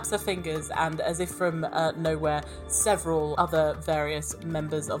 snaps her fingers, and as if from nowhere, several other various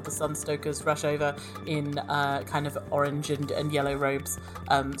members of the Sunstokers rush over in kind of orange and yellow robes.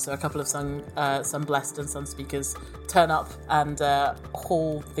 So a couple of Sunblessed and Sunspeakers turn up and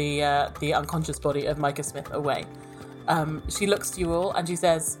haul the unconscious body of Micah Smith away. She looks to you all and she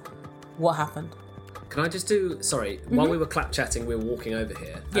says, "What happened?" Can I just do... Sorry, while we were clap-chatting, we were walking over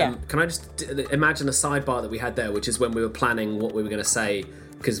here. Yeah. Can I just imagine a sidebar that we had there, which is when we were planning what we were going to say,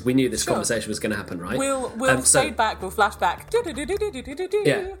 because we knew this conversation was going to happen, right? We'll fade back, we'll flash back.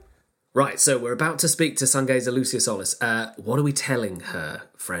 Yeah. Right, so we're about to speak to Sungazer Lucia Solis. What are we telling her,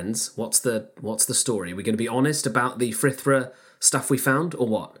 friends? What's the story? Are we going to be honest about the Frithra stuff we found, or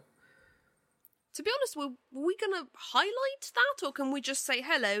what? To be honest, were we going to highlight that, or can we just say,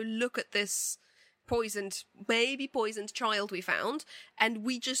 hello, look at this maybe poisoned child we found, and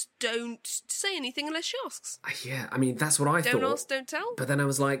we just don't say anything unless she asks? Yeah, I mean, that's what I thought. Don't ask, don't tell. But then I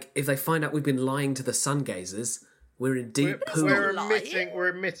was like, if they find out we've been lying to the Sungazers, we're in deep poo. We're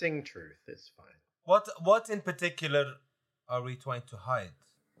admitting truth. It's fine. What in particular are we trying to hide?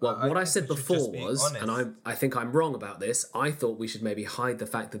 Well, what I said before was, honest. and I think I'm wrong about this, I thought we should maybe hide the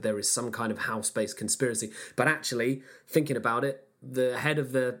fact that there is some kind of house-based conspiracy. But actually, thinking about it, the head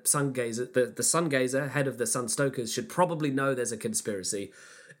of the Sungazer, the Sungazer, head of the Sunstokers, should probably know there's a conspiracy,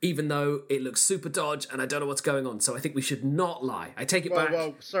 even though it looks super dodge and I don't know what's going on. So I think we should not lie. I take it back.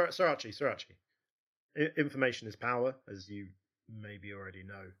 Well, Sir Archie. Information is power, as you maybe already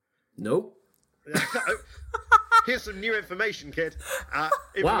know. Nope. Here's some new information, kid.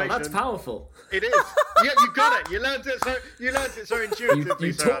 Wow, that's powerful. It is. Yeah, you got it. You learned it so intuitively.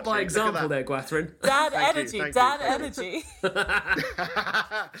 You taught by example there, Gwathrin. Dad energy.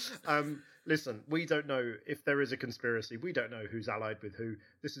 Listen, we don't know if there is a conspiracy. We don't know who's allied with who.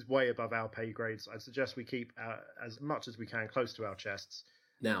 This is way above our pay grades. I'd suggest we keep as much as we can close to our chests.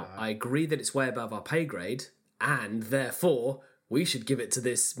 Now, I agree that it's way above our pay grade, and therefore we should give it to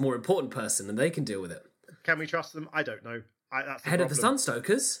this more important person, and they can deal with it. Can we trust them? I don't know. That's the Head problem. of the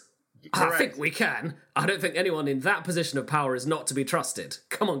Sunstokers? Correct. I think we can. I don't think anyone in that position of power is not to be trusted.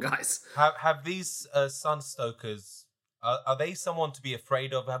 Come on, guys. Have these Sunstokers, are they someone to be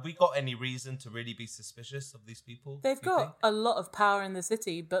afraid of? Have we got any reason to really be suspicious of these people? They've got a lot of power in the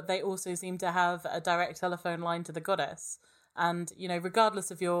city, but they also seem to have a direct telephone line to the goddess. And,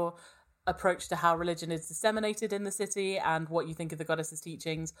 regardless of your approach to how religion is disseminated in the city and what you think of the goddess's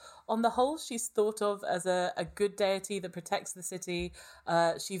teachings, on the whole, she's thought of as a good deity that protects the city.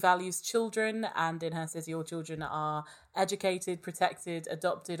 She values children, and in her city all children are educated, protected,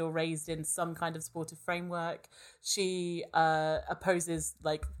 adopted, or raised in some kind of supportive framework. She opposes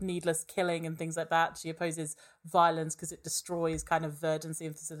needless killing and things like that. She opposes violence because it destroys kind of virginity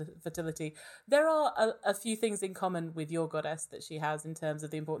and fertility. There are a few things in common with your goddess that she has in terms of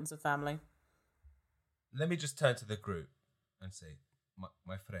the importance of family. Let me just turn to the group and say,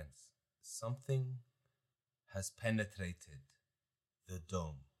 my friends, something has penetrated the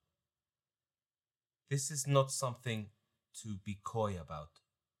dome. This is not something to be coy about.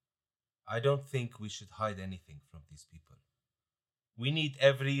 I don't think we should hide anything from these people. We need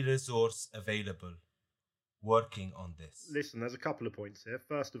every resource available working on this. Listen, there's a couple of points here.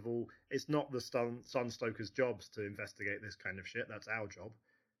 First of all, it's not the Sunstokers' jobs to investigate this kind of shit. That's our job.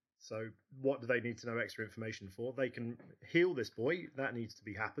 So what do they need to know extra information for? They can heal this boy. That needs to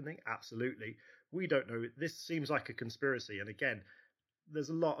be happening. Absolutely. We don't know. This seems like a conspiracy. And again, there's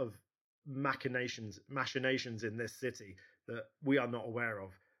a lot of machinations in this city that we are not aware of.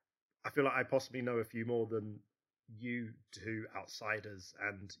 I feel like I possibly know a few more than you two outsiders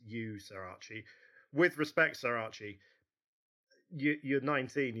and you, Sir Archie. With respect, Sir Archie, you're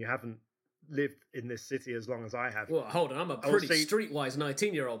 19. You haven't lived in this city as long as I have. Well, hold on, I'm a pretty streetwise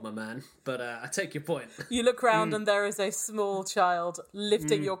 19-year-old, my man, but I take your point. You look round and there is a small child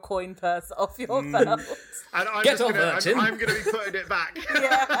lifting your coin purse off your belt. And I'm Get off, gonna, urchin. I'm going to be putting it back.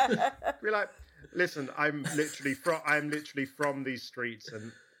 Yeah. Be like, listen, I'm literally from these streets,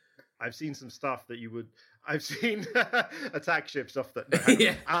 and I've seen some stuff that you would. I've seen attack ships off that.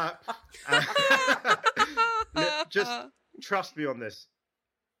 No. Just trust me on this,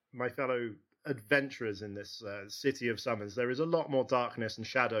 my fellow adventurers in this city of summers. There is a lot more darkness and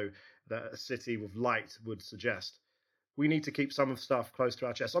shadow that a city with light would suggest. We need to keep some of the stuff close to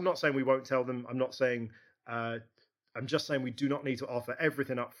our chest. I'm not saying we won't tell them. I'm not saying. I'm just saying we do not need to offer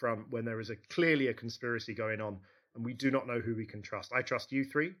everything up front when there is clearly a conspiracy going on, and we do not know who we can trust. I trust you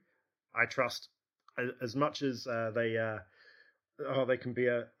three. I trust as much as they can be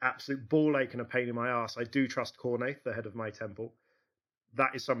an absolute ball ache and a pain in my ass. I do trust Cornaith, the head of my temple.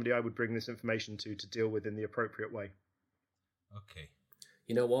 That is somebody I would bring this information to deal with in the appropriate way. Okay.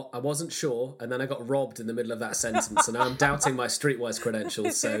 You know what? I wasn't sure, and then I got robbed in the middle of that sentence, and now I'm doubting my streetwise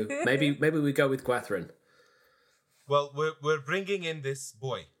credentials. So maybe we go with Gwathrin. Well, we're bringing in this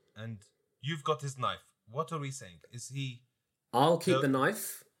boy, and you've got his knife. What are we saying? Is he? I'll keep the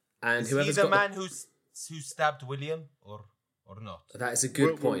knife, and is whoever's he the got man who stabbed William, or not? That is a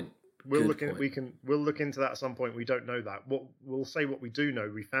good point. We'll look into that at some point. We don't know that. We'll say what we do know.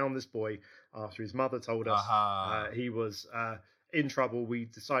 We found this boy after his mother told us he was in trouble. We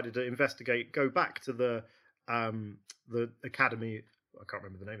decided to investigate. Go back to the academy. I can't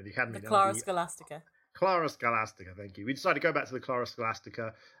remember the name of the academy. The Clara Scholastica. Clara Scholastica, thank you. We decided to go back to the Clara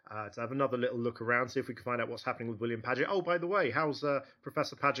Scholastica to have another little look around, see if we can find out what's happening with William Paget. Oh, by the way, how's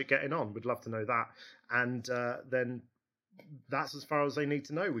Professor Paget getting on? We'd love to know that. And then that's as far as they need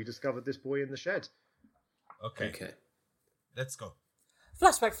to know. We discovered this boy in the shed. Okay. Let's go.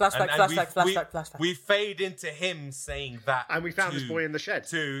 Flashback. We fade into him saying that. And we found this boy in the shed.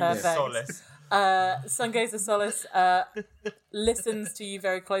 To Perfect. Solace. Sungazer Solace listens to you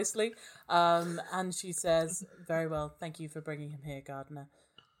very closely, and she says, "Very well, thank you for bringing him here, Gardener.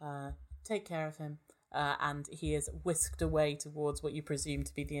 Take care of him." And he is whisked away towards what you presume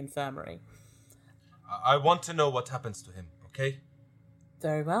to be the infirmary. I want to know what happens to him, okay?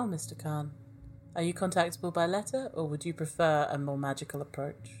 Very well, Mr. Khan. Are you contactable by letter, or would you prefer a more magical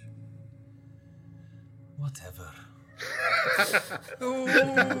approach? Whatever.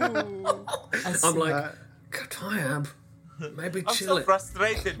 I'm like, Katayab, maybe I'm chill so it.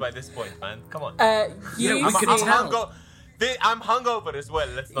 frustrated by this point, man. Come on. we can tell. I'm hungover as well.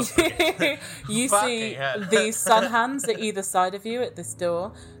 Let's not forget. You see hell. the sun hands at either side of you at this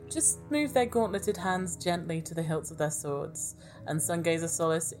door just move their gauntleted hands gently to the hilts of their swords. And Sungazer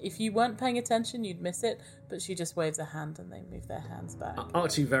Solace, if you weren't paying attention, you'd miss it, but she just waves a hand and they move their hands back.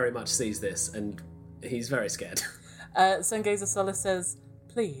 Archie very much sees this, and he's very scared. Sungazer Solace says,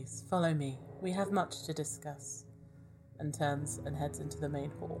 "Please, follow me. We have much to discuss." And turns and heads into the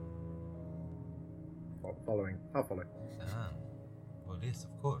main hall. Following. I'll follow. Well, yes,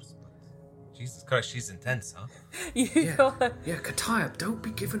 of course. But Jesus Christ, she's intense, huh? Katayab, don't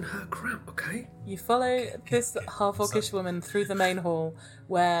be giving her crap, okay? You follow this half-orcish woman through the main hall,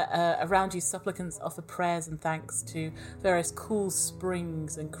 where around you supplicants offer prayers and thanks to various cool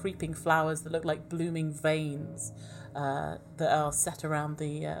springs and creeping flowers that look like blooming veins that are set around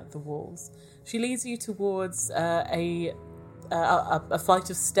the walls. She leads you towards a flight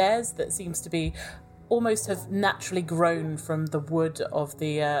of stairs that seems to be almost have naturally grown from the wood of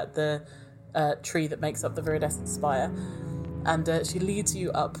the tree that makes up the viridescent spire. And she leads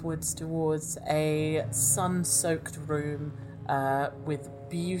you upwards towards a sun-soaked room with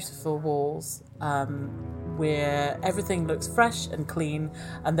beautiful walls where everything looks fresh and clean,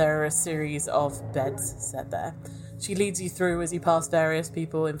 and there are a series of beds set there. She leads you through as you pass various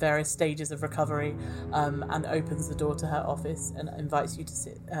people in various stages of recovery, and opens the door to her office and invites you to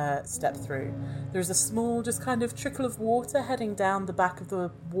step through. There's a small, just kind of trickle of water heading down the back of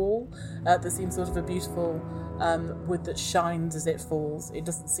the wall that seems sort of a beautiful wood that shines as it falls. It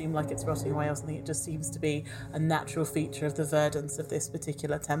doesn't seem like it's rotting away or something. It just seems to be a natural feature of the verdance of this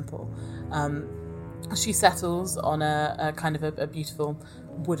particular temple. She settles on a kind of a beautiful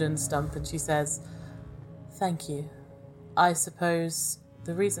wooden stump and she says, "Thank you. I suppose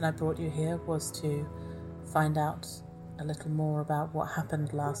the reason I brought you here was to find out a little more about what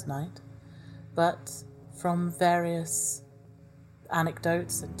happened last night. But from various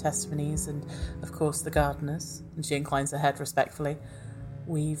anecdotes and testimonies, and of course the gardeners," and she inclines her head respectfully,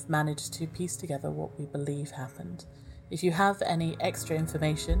 "we've managed to piece together what we believe happened. If you have any extra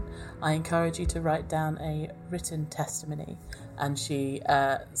information, I encourage you to write down a written testimony, and she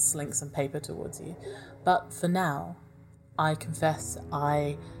slinks some paper towards you. But for now, I confess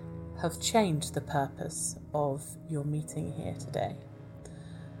I have changed the purpose of your meeting here today.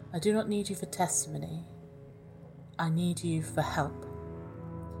 I do not need you for testimony. I need you for help.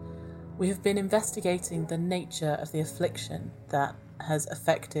 We have been investigating the nature of the affliction that has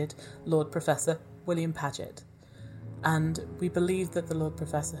affected Lord Professor William Paget, and we believe that the Lord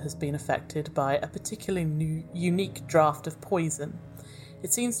Professor has been affected by a particularly unique draught of poison.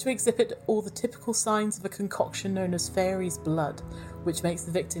 It seems to exhibit all the typical signs of a concoction known as fairy's blood, which makes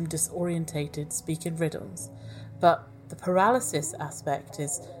the victim disorientated, speak in riddles. But the paralysis aspect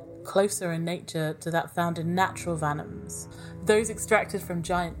is closer in nature to that found in natural venoms, those extracted from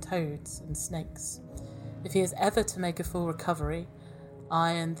giant toads and snakes. If he is ever to make a full recovery,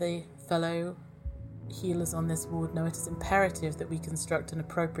 I and the fellow healers on this ward know it is imperative that we construct an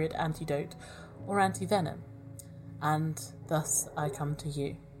appropriate antidote or antivenom, and thus I come to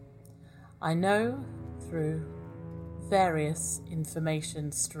you. I know through various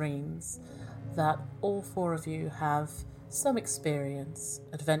information streams that all four of you have some experience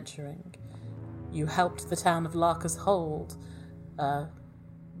adventuring. You helped the town of Larker's Hold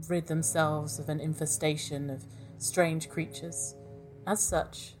rid themselves of an infestation of strange creatures. As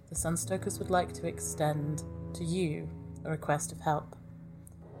such, the Sunstokers would like to extend to you a request of help.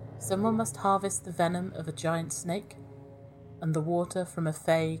 Someone must harvest the venom of a giant snake and the water from a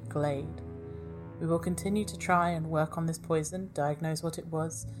fey glade. We will continue to try and work on this poison, diagnose what it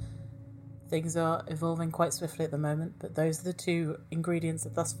was. Things are evolving quite swiftly at the moment, but those are the two ingredients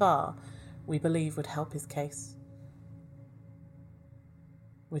that thus far we believe would help his case.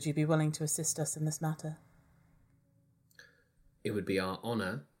 Would you be willing to assist us in this matter? It would be our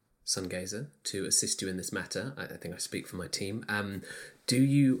honour, Sungazer, to assist you in this matter. I think I speak for my team. Do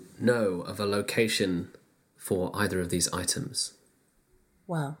you know of a location for either of these items?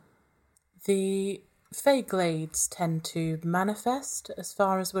 Well, the fey glades tend to manifest, as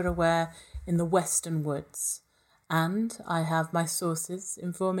far as we're aware, in the western woods, and I have my sources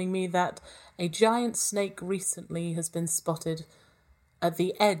informing me that a giant snake recently has been spotted at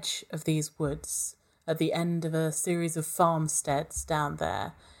the edge of these woods, at the end of a series of farmsteads down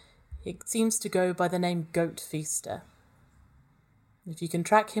there. It seems to go by the name Goat Feaster. If you can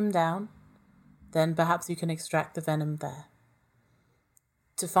track him down, then perhaps you can extract the venom there.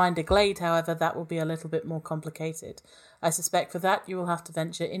 To find a glade, however, that will be a little bit more complicated. I suspect for that you will have to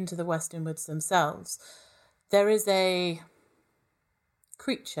venture into the western woods themselves. There is a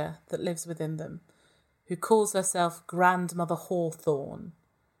creature that lives within them, who calls herself Grandmother Hawthorne.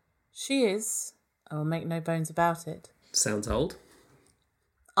 She is, I will make no bones about it. Sounds old.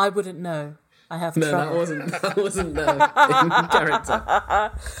 I wouldn't know. I have no, trouble. that wasn't in character.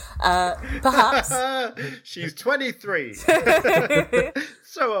 Perhaps. She's 23.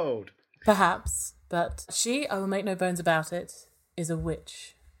 So old. Perhaps, but she, I will make no bones about it, is a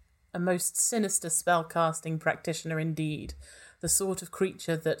witch. A most sinister spell-casting practitioner indeed. The sort of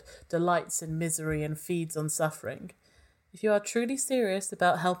creature that delights in misery and feeds on suffering. If you are truly serious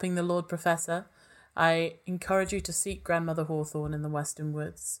about helping the Lord Professor, I encourage you to seek Grandmother Hawthorne in the western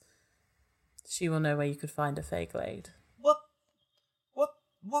woods. She will know where you could find a fey glade.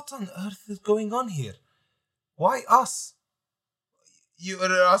 What on earth is going on here? Why us? You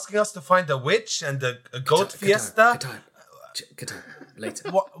are asking us to find a witch and a goat fiesta? Good time.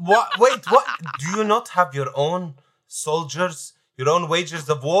 Later. Wait, what? Do you not have your own soldiers, your own wagers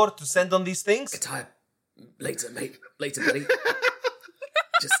of war to send on these things? Good time. Later, mate. Later, buddy.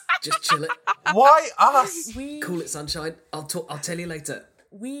 just chill it. Why us? Cool it, sunshine. I'll tell you later.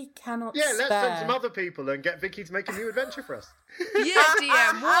 We cannot let's spare... send some other people and get Vicky to make a new adventure for us. Yeah,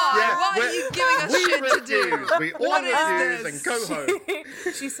 DM, why? Why are you giving us shit to do? We all What is refuse this? and go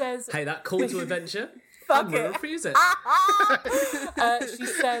home. She says... Hey, that call to adventure? Fuck I'm going to it. refuse it. She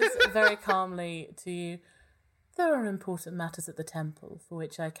says very calmly to you, there are important matters at the temple for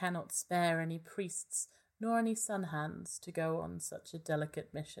which I cannot spare any priests nor any sun hands to go on such a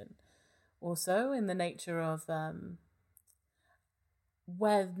delicate mission. Also, in the nature of...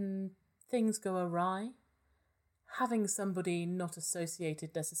 when things go awry, having somebody not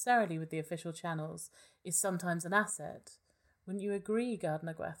associated necessarily with the official channels is sometimes an asset. Wouldn't you agree,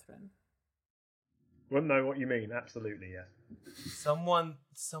 Gardener Gwethrin? Wouldn't know what you mean. Absolutely, yes.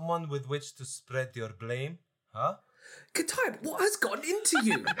 Someone with which to spread your blame, huh? Katayab, what has gotten into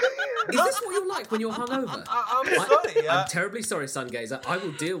you? Is this what you're like when you're hungover? I'm sorry. I'm terribly sorry, Sungazer. I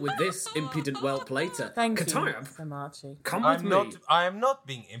will deal with this impudent whelp later. Thank Katayab, you, Archie. come with me. I am not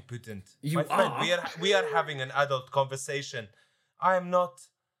being impudent. You My friend, are. We are having an adult conversation. I am not.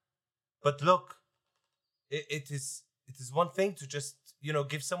 But look, it is one thing to just,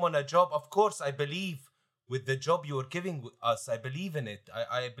 give someone a job. Of course, I believe with the job you are giving us, I believe in it.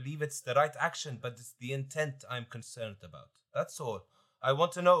 I believe it's the right action, but it's the intent I'm concerned about. That's all. I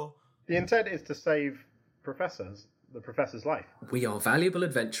want to know. The intent is to save the professor's life. We are valuable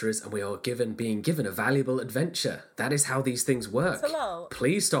adventurers, and we are being given a valuable adventure. That is how these things work. Hello.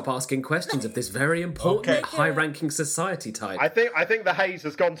 Please stop asking questions of this very important, high-ranking society type. I think the haze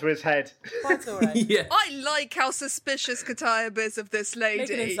has gone to his head. That's all right. Yeah. I like how suspicious Katayab is of this lady. Make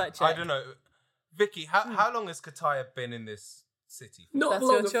an insight check. I don't know. Vicky, how long has Katayab been in this city? Not That's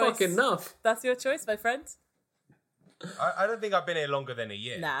long your choice. fucking enough. That's your choice, my friend. I don't think I've been here longer than a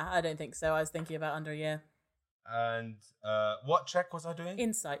year. Nah, I don't think so. I was thinking about under a year. And what check was I doing?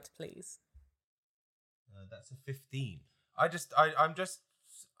 Insight, please. That's a 15. I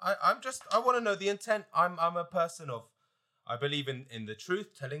want to know the intent. I'm a person of, I believe in the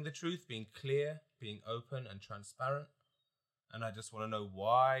truth, telling the truth, being clear, being open and transparent. And I just want to know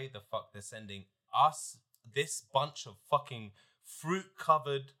why the fuck they're sending us, this bunch of fucking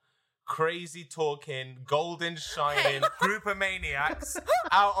fruit-covered, crazy talking, golden shining group of maniacs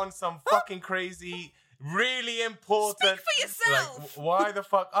out on some fucking crazy, really important. Speak for yourself. Like, why the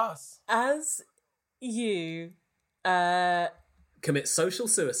fuck us? As you Commit social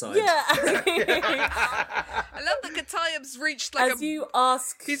suicide. Yeah. I love that Katayab's reached like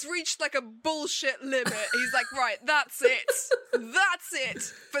he's reached like a bullshit limit. He's like, right, that's it. That's it.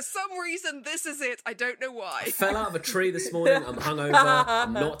 For some reason, this is it. I don't know why. I fell out of a tree this morning. I'm hungover.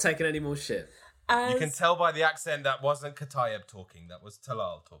 I'm not taking any more shit. You can tell by the accent that wasn't Katayab talking. That was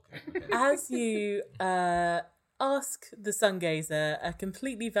Talal talking. Okay. As you ask the Sungazer a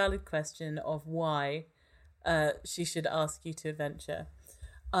completely valid question of why she should ask you to adventure,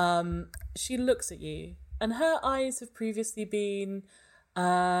 she looks at you, and her eyes have previously been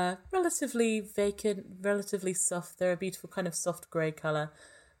relatively vacant, relatively soft. They're a beautiful kind of soft grey colour,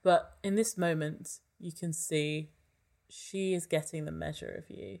 but in this moment you can see she is getting the measure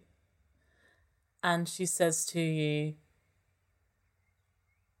of you, and she says to you,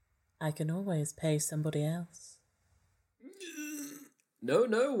 I can always pay somebody else.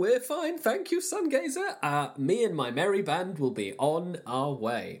 No, we're fine. Thank you, Sungazer. Me and my merry band will be on our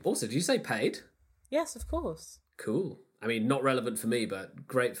way. Also, did you say paid? Yes, of course. Cool. I mean, not relevant for me, but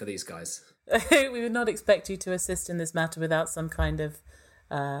great for these guys. We would not expect you to assist in this matter without some kind of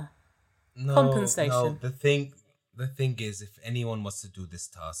compensation. No, the thing is, if anyone was to do this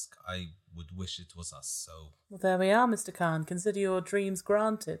task, I would wish it was us, so... Well, there we are, Mr. Khan. Consider your dreams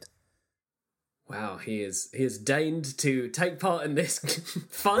granted. Wow, he has deigned to take part in this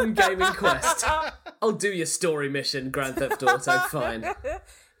fun gaming quest. I'll do your story mission, Grand Theft Auto, fine.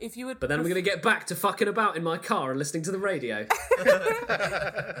 If you would but then we're going to get back to fucking about in my car and listening to the radio.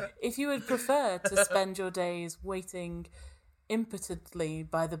 If you would prefer to spend your days waiting impotently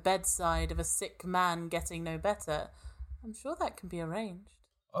by the bedside of a sick man getting no better, I'm sure that can be arranged.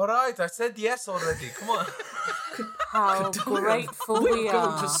 All right, I said yes already. Come on. How grateful we We're are.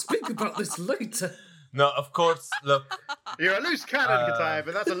 going to speak about this later. No, of course, look. You're a loose cannon, Katayab,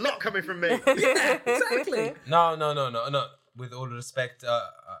 but that's a lot coming from me. Yeah, exactly. No. With all respect, a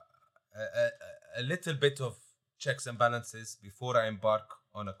little bit of checks and balances before I embark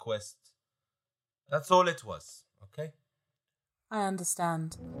on a quest. That's all it was, okay? I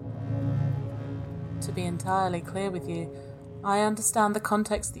understand. To be entirely clear with you, I understand the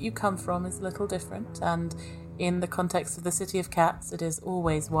context that you come from is a little different, and in the context of the City of Cats, it is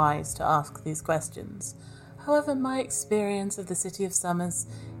always wise to ask these questions. However, my experience of the City of Summers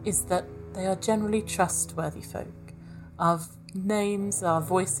is that they are generally trustworthy folk. Our names, our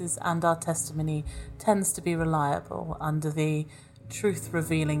voices, and our testimony tends to be reliable under the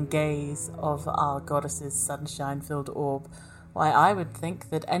truth-revealing gaze of our goddess's sunshine-filled orb. Why, I would think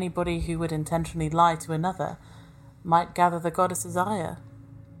that anybody who would intentionally lie to another might gather the goddess's ire.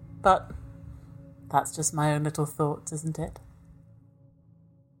 But that's just my own little thoughts, isn't it?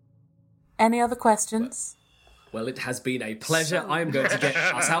 Any other questions? Well, it has been a pleasure. I am going to get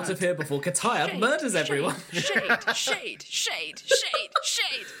us out of here before Katayab murders everyone. Shade.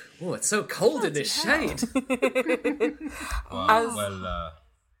 Oh, it's so cold in this shade.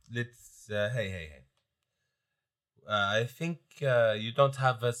 Let's... Hey. I think you don't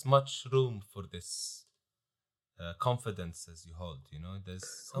have as much room for this confidence as you hold. You know, there's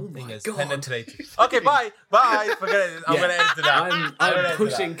something my as God. penetrating. Okay, bye. Forget it. I'm gonna edit it out. I'm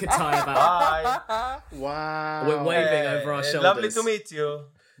pushing Kataya back. Bye. Wow. We're waving over our shoulders. Lovely to meet you.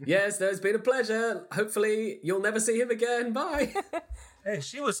 Yes, there's been a pleasure. Hopefully, you'll never see him again. Bye. Hey,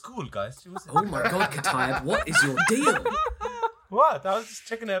 she was cool, guys. She was. Oh my God, Kataya, what is your deal? What? I was just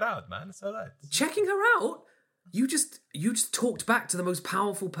checking her out, man. It's alright. Checking her out? You just talked back to the most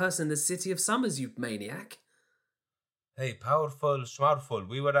powerful person in the city of Summers, you maniac. Hey, powerful, schmarful.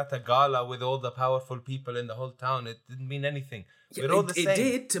 We were at a gala with all the powerful people in the whole town. It didn't mean anything. Yeah, We're all the same. It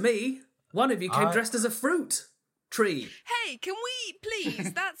did to me. One of you came dressed as a fruit tree. Hey, can we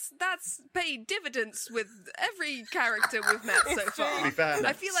please? That's paid dividends with every character we've met so far. To be fair.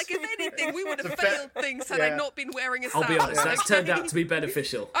 I feel like if anything, we would have failed things had I not been wearing a I'll be sandal. honest, that's turned out to be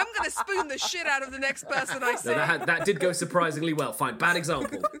beneficial. I'm going to spoon the shit out of the next person I see. No, that did go surprisingly well. Fine, bad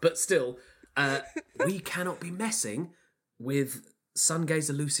example. But still, we cannot be messing with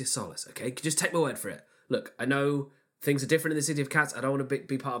Sungazer Lucius Solus, okay? Just take my word for it. Look, I know things are different in the City of Cats. I don't want to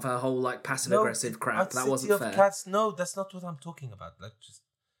be part of her whole, like, passive-aggressive crap. That wasn't fair. City of Cats, no, that's not what I'm talking about. Like, just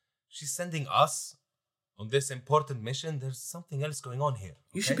she's sending us on this important mission. There's something else going on here. Okay?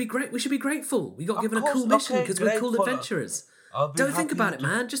 You should be great. We should be grateful. We got Of given a course, cool mission okay, because we're cool grateful. adventurers. I'll be Don't think happy about it, to-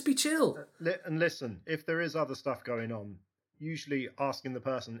 man. Just be chill. And listen, if there is other stuff going on, usually asking the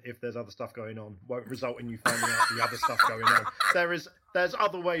person if there's other stuff going on won't result in you finding out the other stuff going on. There's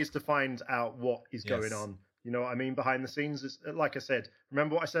other ways to find out what is going on. You know what I mean? Behind the scenes, is like I said.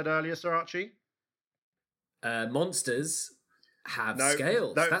 Remember what I said earlier, Sir Archie? Monsters have No,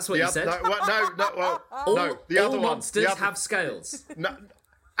 scales. no, That's what the you oth- said. The other one. monsters The other- have scales. No,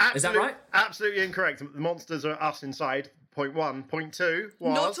 Is that right? Absolutely incorrect. The monsters are us inside. Point 1. Point 2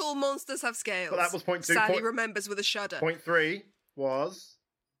 was... Not all monsters have scales. But that was point 2. Sally remembers with a shudder. Point 3 was...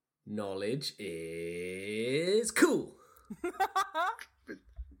 Knowledge is cool.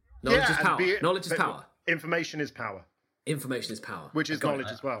 Knowledge is power. Knowledge is power. Information is power. Information is power. Which is I got knowledge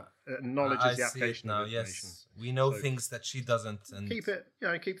it. as well. Knowledge I is the see it application now, of information. yes. We know So things that she doesn't. And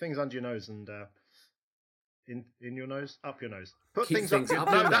Keep things under your nose and in your nose, up your nose. Put Keep things things up. up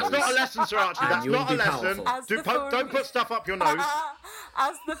No, your that's nose. not a lesson, Sir Archie. And That's you will not be a lesson. powerful. Don't put stuff up your nose.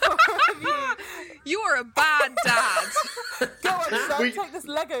 As the four of you, You are a bad dad. go on, son, We- take this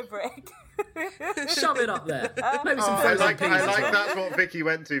Lego brick. Shove it up there. Maybe some I frozen like peas. as well. that's what Vicky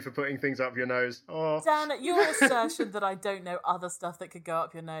went to for putting things up your nose. Oh. Dan, your assertion that I don't know other stuff that could go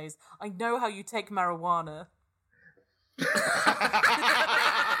up your nose. I know how you take marijuana.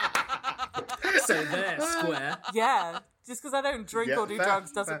 So there, square. Yeah, just because I don't drink Yeah, or do fair,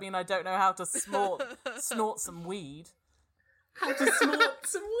 drugs doesn't fair. mean I don't know how to snort some weed. How to snort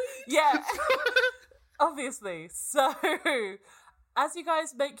some weed. Yeah, obviously. So, as you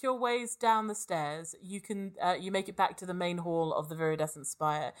guys make your ways down the stairs, you can you make it back to the main hall of the Viridescent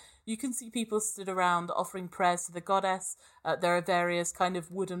Spire. You can see people stood around offering prayers to the goddess. There are various kind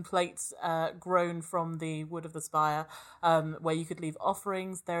of wooden plates grown from the wood of the spire where you could leave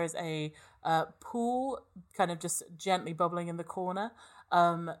offerings. There is a pool kind of just gently bubbling in the corner.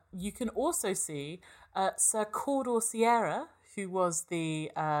 You can also see Sir Cawdor Sierra, who was the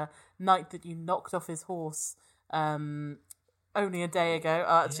knight that you knocked off his horse only a day ago,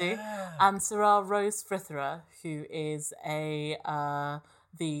 Archie, and Sirrah Rose Frithera, who is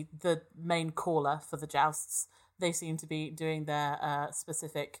the main caller for the jousts. They seem to be doing their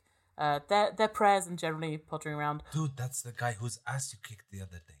specific their prayers and generally pottering around. dude, that's the guy whose ass you kicked the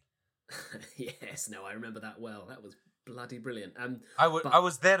other day. Yes, no, I remember that well. That was bloody brilliant. I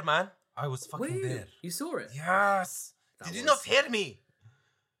was there, man. I was Were fucking you? there. You saw it? Yes. That Did you was- not hear me?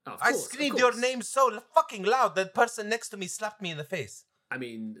 Oh, of I course, of screamed your course. name so fucking loud that person next to me slapped me in the face. I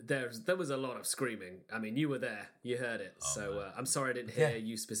mean, there was a lot of screaming. I mean, you were there, you heard it. So I'm sorry I didn't hear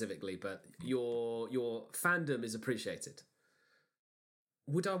you specifically, but your fandom is appreciated.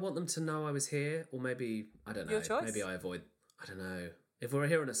 Would I want them to know I was here, or maybe I don't know? Your choice. Maybe I avoid. I don't know. If we're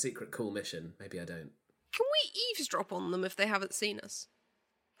here on a secret cool mission, maybe I don't. Can we eavesdrop on them if they haven't seen us?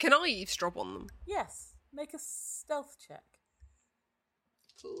 Can I eavesdrop on them? Yes, make a stealth check.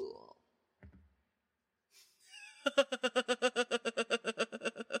 Cool.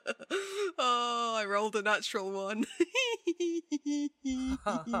 Oh, I rolled a natural one.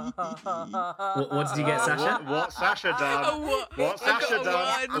 What did you get, Sasha? What Sasha done? Oh, what? What I Sasha got a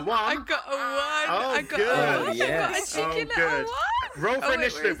done? one. A one? I got a one. Oh, I got good. a one. Oh, yes. I got a cheeky little good. one. Roll for Oh, wait,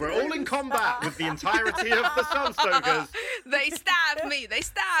 initiative. where We're is all it? in combat with the entirety of the Sunstokers. They stabbed me. They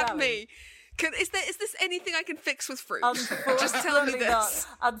stabbed Sally. me. Is this anything I can fix with fruit? Unfortunately Just tell me not. this.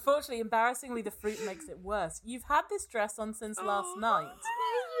 Unfortunately, embarrassingly, the fruit makes it worse. You've had this dress on since last night.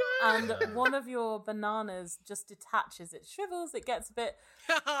 and one of your bananas just detaches. It shrivels. It gets a bit.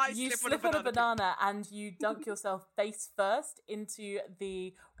 You slip on a banana and you dunk yourself face first into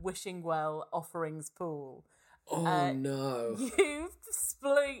the wishing well offerings pool. Oh no! You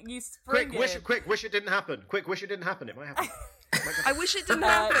spring. Quick! Wish it didn't happen. Quick! Wish it didn't happen. It might happen. I wish it didn't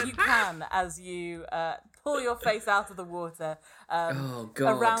happen. You can, as you pull your face out of the water. Oh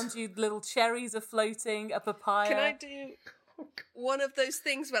God! Around you, little cherries are floating. A papaya. Can I do one of those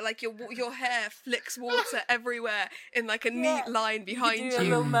things where like your hair flicks water everywhere in like a neat line behind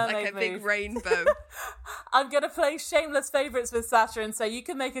you, like a big rainbow? I'm gonna play shameless favourites with Sasha and say you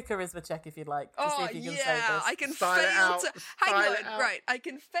can make a charisma check if you'd like to see if you can say this. I can fail to hang on. Right, I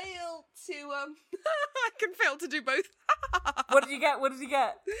can fail to I can fail to do both. What did you get?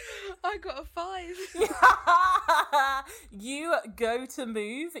 I got a 5. You go to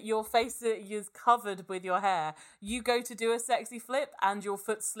move. Your face is covered with your hair. You go to do a sexy flip, and your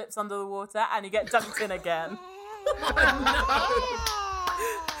foot slips under the water, and you get dunked in again.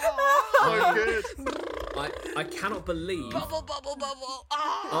 Oh, good. I cannot believe bubble.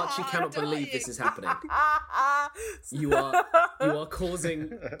 Archie cannot believe this is happening. You are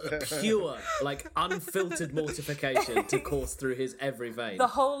causing pure, like unfiltered mortification to course through his every vein. The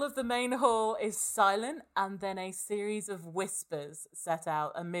whole of the main hall is silent, and then a series of whispers set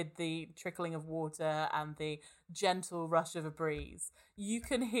out amid the trickling of water and the gentle rush of a breeze. You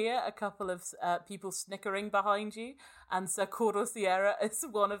can hear a couple of people snickering behind you, and Sir Cordor Sierra is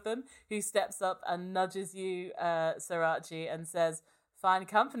one of them, who steps up and nudges you, Sir Archie, and says, "Fine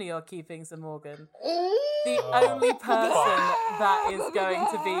company you're keeping, Sir Morgan." The only person that is going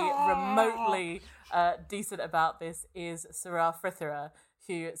to be remotely decent about this is Sirrah Frithera,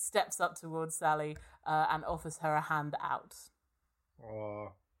 who steps up towards Sally and offers her a hand out.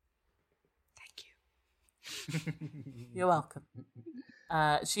 Oh. You're welcome.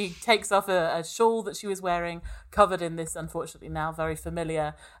 She takes off a shawl that she was wearing, covered in this, unfortunately now very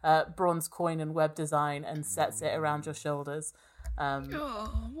familiar bronze coin and web design, and sets it around your shoulders.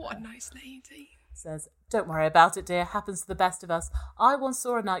 What a nice lady. Says, "Don't worry about it, dear. Happens to the best of us. I once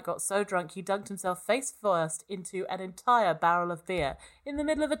saw a knight got so drunk he dunked himself face first into an entire barrel of beer in the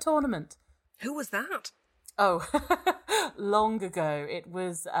middle of a tournament." Who was that? Oh, long ago. It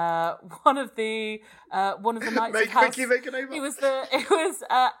was one of the knights of House. Make a name up. It was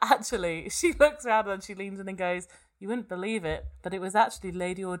actually. She looks around and she leans in and goes, "You wouldn't believe it, but it was actually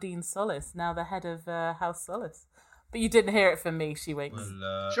Lady Ordine Solis, now the head of House Solis." But you didn't hear it from me. She winks.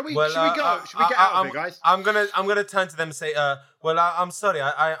 Should we go? Should we get out of here, guys? I'm gonna turn to them and say, I'm sorry.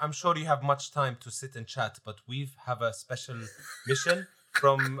 I'm sure you have much time to sit and chat, but we have a special mission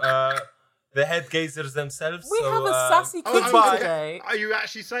from the head gazers themselves. We have a sassy kitty today. Are you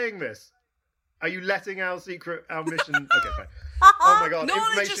actually saying this? Are you letting our mission? Okay, fine. Oh my God!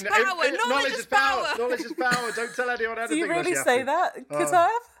 Knowledge is power. Knowledge is power. Knowledge is power. Don't tell anyone anything. Do you really say that,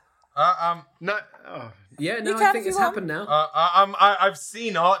 Kataev? No. Yeah, no, I think it's happened now. I've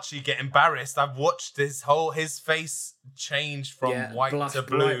seen Archie get embarrassed. I've watched his face change from white to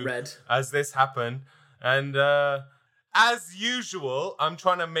blue red as this happened, and as usual, I'm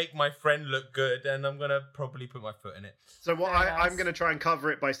trying to make my friend look good, and I'm gonna probably put my foot in it. So I'm gonna try and cover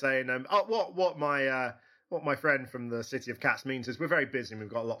it by saying, what my friend from the City of Cats means is we're very busy and we've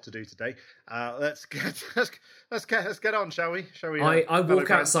got a lot to do today. Let's get on, shall we? I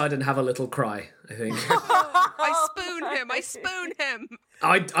walk outside and have a little cry, I think. I spoon him.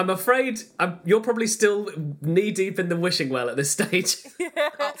 I'm afraid you're probably still knee deep in the wishing well at this stage. Yeah.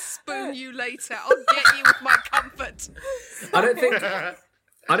 I'll spoon you later. I'll get you with my comfort.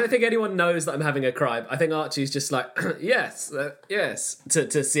 I don't think anyone knows that I'm having a cry. I think Archie's just like, yes,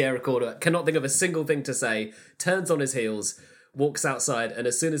 to Sierra Cordor. Cannot think of a single thing to say. Turns on his heels, walks outside, and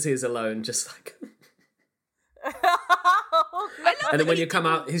as soon as he is alone, just like... and then when you come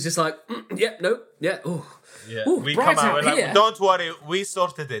out, he's just like, ooh. Yeah, ooh, we come out, we're like, don't worry, we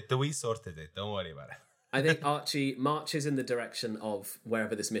sorted it. Don't worry about it. I think Archie marches in the direction of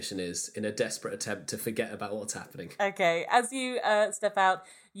wherever this mission is in a desperate attempt to forget about what's happening. Okay, as you step out,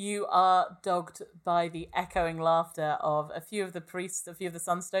 you are dogged by the echoing laughter of a few of the priests, a few of the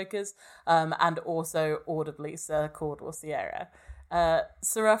Sunstokers, and also audibly Sir Cordor Sierra.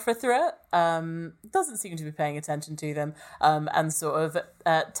 Sirrah Frithera doesn't seem to be paying attention to them, and sort of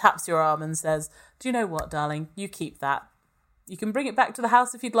taps your arm and says, "Do you know what, darling? You keep that. You can bring it back to the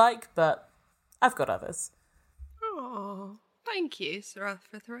house if you'd like, but I've got others." Oh, thank you, Sirrah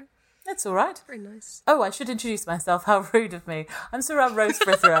Frithera. That's all right. Very nice. Oh, I should introduce myself. How rude of me. I'm Sarah Rose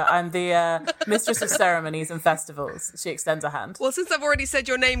Frithra. I'm the Mistress of Ceremonies and Festivals. She extends a hand. Well, since I've already said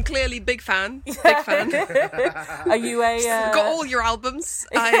your name, clearly big fan. Big fan. Are you a... Got all your albums.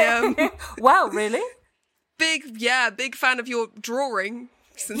 I am... Wow, really? Big fan of your drawing.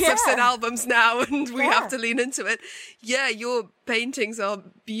 Since I've said albums now and we have to lean into it. Yeah, your paintings are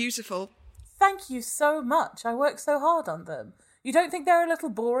beautiful. Thank you so much. I work so hard on them. You don't think they're a little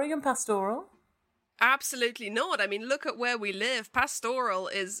boring and pastoral? Absolutely not. I mean, look at where we live. Pastoral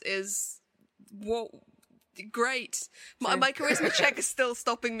is what great. My charisma check is still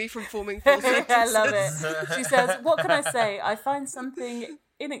stopping me from forming full sentences. I love it. She says, what can I say? I find something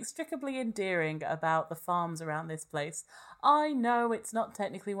inextricably endearing about the farms around this place. I know it's not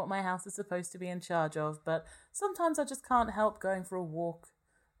technically what my house is supposed to be in charge of, but sometimes I just can't help going for a walk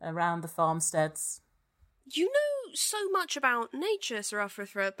around the farmsteads. You know so much about nature, Sir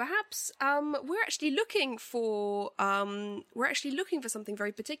Frithra. Perhaps we're actually looking for something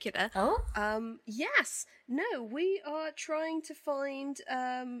very particular. Oh? Yes. No, we are trying to find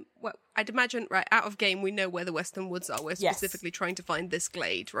well, I'd imagine right out of game we know where the Western Woods are. We're specifically trying to find this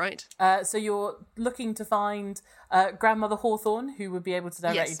glade, right? So you're looking to find Grandmother Hawthorne, who would be able to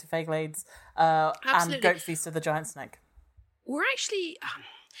direct you to Fay Glades, and Goat Feast of the Giant Snake. We're actually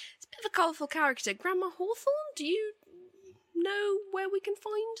of a colourful character. Grandma Hawthorne, do you know where we can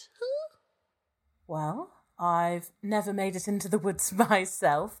find her? Well, I've never made it into the woods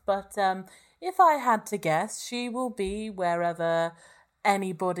myself, but if I had to guess, she will be wherever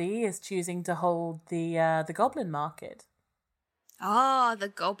anybody is choosing to hold the Goblin Market. Ah, the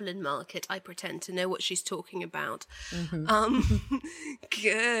Goblin Market. I pretend to know what she's talking about. Mm-hmm.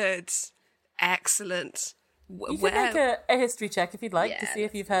 Good. Excellent. You can make a history check if you'd like to see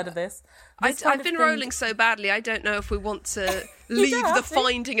if you've heard of this. I've been rolling so badly, I don't know if we want to leave the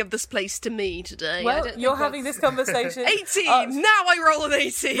finding of this place to me today. Well, you're having this conversation. 18! Now I roll an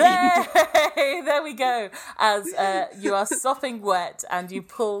 18! There we go. As you are sopping wet and you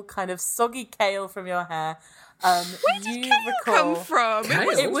pull kind of soggy kale from your hair. Where did kale come from?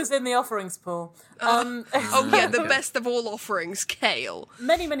 It was in the offerings pool. Oh yeah, the best of all offerings, kale.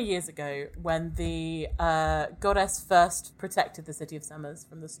 Many, many years ago, when the goddess first protected the city of Summers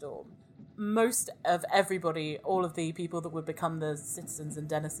from the storm, most of everybody, all of the people that would become the citizens and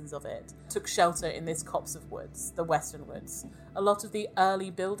denizens of it, took shelter in this copse of woods, the Western Woods. A lot of the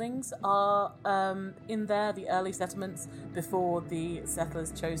early buildings are in there, the early settlements, before the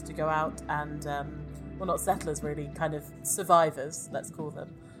settlers chose to go out and... well, not settlers really, kind of survivors, let's call them,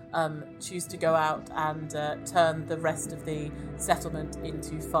 choose to go out and turn the rest of the settlement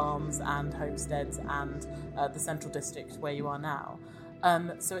into farms and homesteads and the central district where you are now.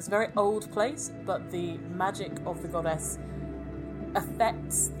 So it's a very old place, but the magic of the goddess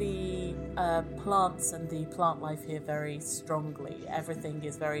affects the plants and the plant life here very strongly. Everything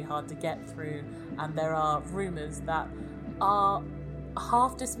is very hard to get through, and there are rumours that are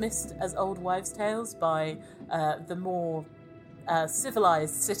half dismissed as old wives' tales by the more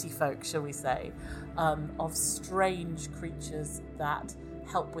civilized city folk, shall we say, of strange creatures that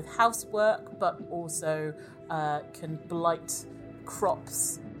help with housework but also can blight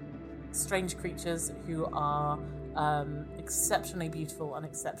crops. Strange creatures who are exceptionally beautiful and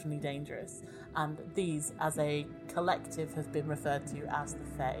exceptionally dangerous, and these as a collective have been referred to as the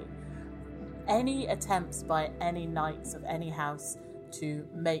Fae. Any attempts by any knights of any house to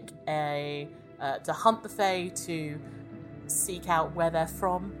make to hunt the Fae, to seek out where they're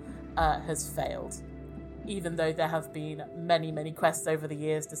from, has failed. Even though there have been many, many quests over the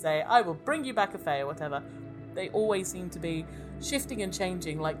years to say, I will bring you back a Fae or whatever, they always seem to be shifting and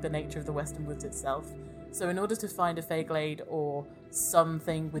changing like the nature of the Western Woods itself. So in order to find a Fae Glade or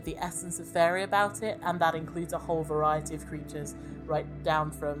something with the essence of fairy about it, and that includes a whole variety of creatures, right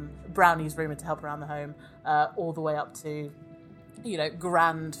down from brownies rumoured to help around the home, all the way up to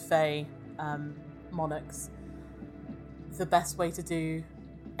grand Fae monarchs. The best way to do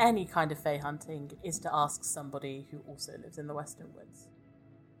any kind of Fae hunting is to ask somebody who also lives in the Western Woods.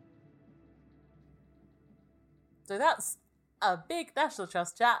 So that's a big National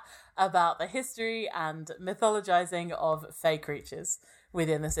Trust chat about the history and mythologizing of Fae creatures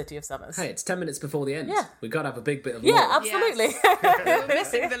within the City of Summers. Hey, it's 10 minutes before the end. Yeah. We've got to have a big bit of lore. Yeah, absolutely. We're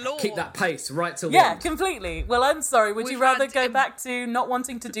missing the lore. Keep that pace right till the end. Yeah, completely. Well, I'm sorry. Would you rather go back to not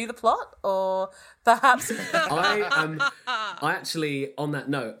wanting to do the plot, or perhaps... I actually, on that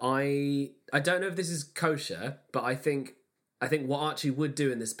note, I don't know if this is kosher, but I think what Archie would do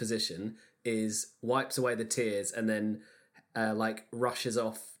in this position is wipes away the tears and then rushes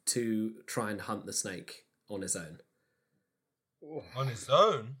off to try and hunt the snake on his own. On his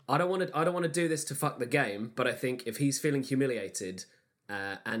own? I don't want to do this to fuck the game, but I think if he's feeling humiliated,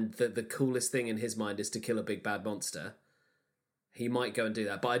 and the coolest thing in his mind is to kill a big bad monster, he might go and do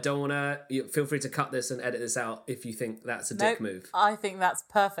that. But I don't want to. Feel free to cut this and edit this out if you think that's a dick move. I think that's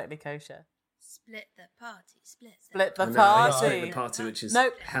perfectly kosher. Split the party. Split the party. party. The party, which is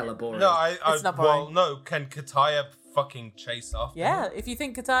Nope. hella boring. No, It's not boring. well, no. Can Kataya fucking chase after Yeah, him? if you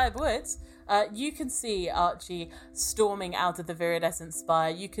think Kataya would, you can see Archie storming out of the Viridescent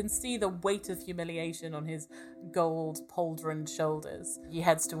Spire. You can see the weight of humiliation on his gold pauldron shoulders. He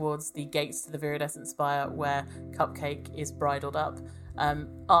heads towards the gates to the Viridescent Spire where Cupcake is bridled up.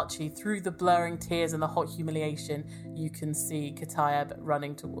 Archie, through the blurring tears and the hot humiliation, you can see Katayab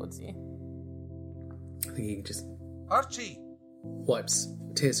running towards you. I think he just Archie wipes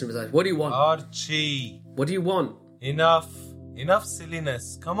tears from his eyes. What do you want? Archie. What do you want? Enough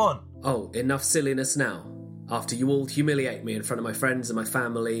silliness. Come on. Oh, enough silliness now. After you all humiliate me in front of my friends and my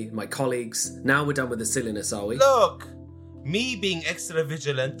family, my colleagues, now we're done with the silliness, are we? Look, me being extra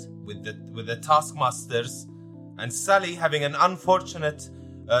vigilant with the taskmasters, and Sally having an unfortunate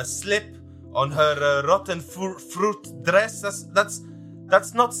slip on her rotten fruit dress. That's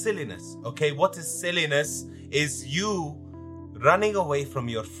not silliness, okay? What is silliness is you running away from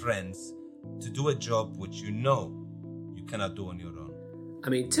your friends to do a job which you know you cannot do on your own. I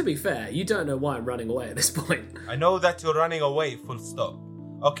mean, to be fair, you don't know why I'm running away at this point. I know that you're running away, full stop.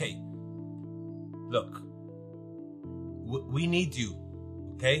 Okay, look, we need you,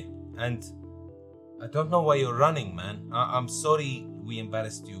 okay? And I don't know why you're running, man. I'm sorry we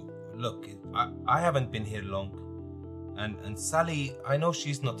embarrassed you. Look, I haven't been here long. And Sally, I know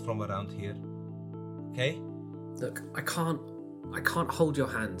she's not from around here. Okay? Look, I can't hold your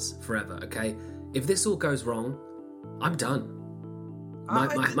hands forever, okay? If this all goes wrong, I'm done.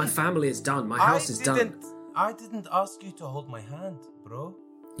 My family is done. My house is done. I didn't ask you to hold my hand, bro.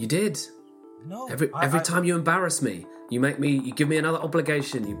 You did. No. Every time you embarrass me, you give me another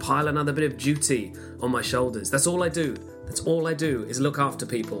obligation, you pile another bit of duty on my shoulders. That's all I do. That's all I do is look after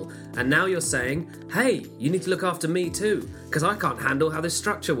people. And now you're saying, hey, you need to look after me too, because I can't handle how this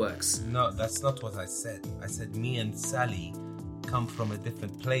structure works. No, that's not what I said. I said me and Sally come from a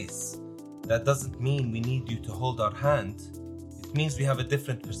different place. That doesn't mean we need you to hold our hand. It means we have a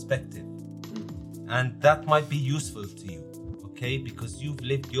different perspective. And that might be useful to you, okay? Because you've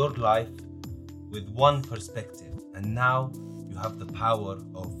lived your life with one perspective. And now you have the power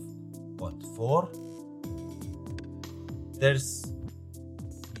of, what, 4?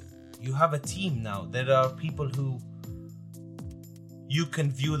 You have a team now. There are people who you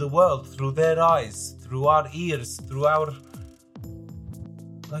can view the world through their eyes, through our ears, through our...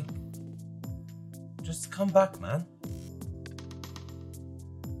 Like, just come back, man.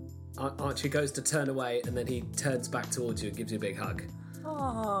 Archie goes to turn away and then he turns back towards you and gives you a big hug.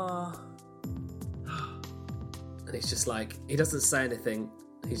 Oh. And he's just like, he doesn't say anything.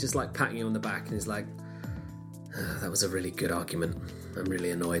 He's just like patting you on the back and he's like, that was a really good argument. I'm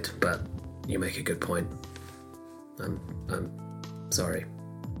really annoyed, but you make a good point. I'm sorry.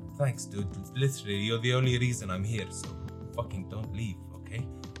 Thanks, dude. Literally, you're the only reason I'm here, so fucking don't leave, okay?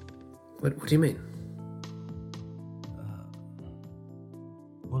 What do you mean?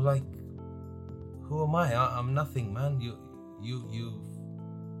 Well, like, who am I? I'm nothing, man. You've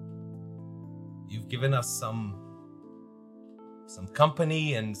given us some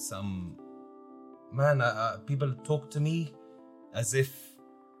company and some... Man, people talk to me as if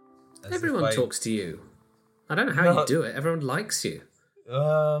Everyone talks to you. I don't know how you do it. Everyone likes you.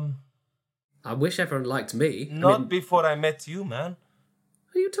 I wish everyone liked me. Not before I met you, man.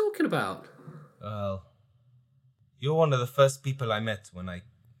 What are you talking about? Well, you're one of the first people I met when I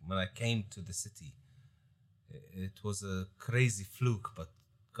came to the city. It was a crazy fluke, but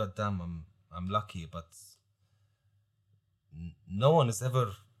goddamn, I'm lucky. But no one has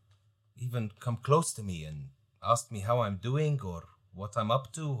ever even come close to me and asked me how I'm doing or what I'm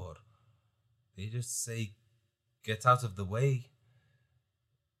up to, or they just say, get out of the way.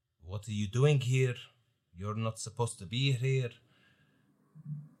 What are you doing here? You're not supposed to be here.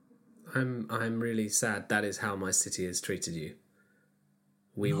 I'm really sad. That is how my city has treated you.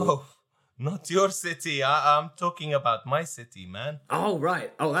 Not your city. I'm talking about my city, man. Oh,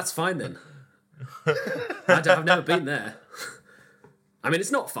 right. Oh, that's fine then. I've never been there. I mean,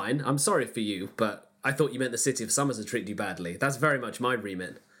 it's not fine. I'm sorry for you, but I thought you meant the city of Summers had treated you badly. That's very much my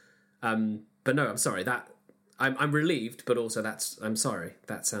remit. But no, I'm sorry. I'm relieved, but also I'm sorry.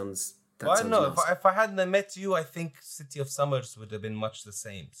 That sounds... Well, no, if I hadn't met you, I think City of Summers would have been much the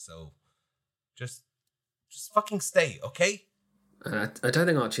same. So, just fucking stay, okay? I don't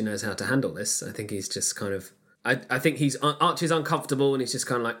think Archie knows how to handle this. I think he's just kind of I think Archie's uncomfortable, and he's just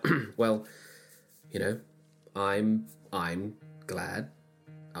kind of like, well, you know, I'm glad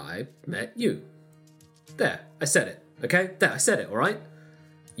I met you. There, I said it. Okay, there, I said it. All right.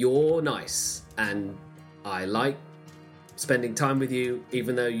 You're nice, and I like spending time with you,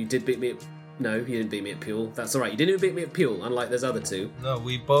 even though you did beat me at... No, you didn't beat me at Pule. That's all right. You didn't even beat me at Pule, unlike those other two. No,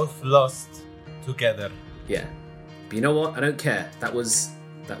 we both lost together. Yeah. But you know what? I don't care. That was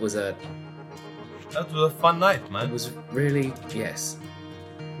a fun night, man. It was really... Yes.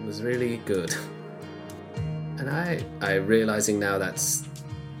 It was really good. And I realising now that's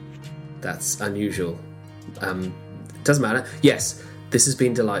unusual. Doesn't matter. Yes, this has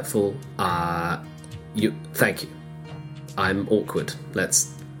been delightful. Thank you. I'm awkward.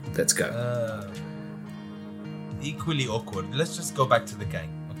 Let's go. Equally awkward. Let's just go back to the gang,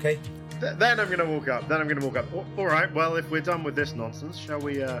 okay? Then I'm going to walk up. All right, well, if we're done with this nonsense, shall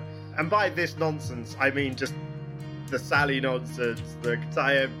we... And by this nonsense, I mean just the Sally nonsense, the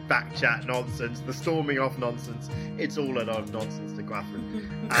Kataya backchat nonsense, the storming off nonsense. It's all a lot of nonsense to Gwathryn.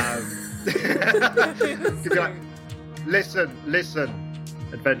 You'd be like, listen,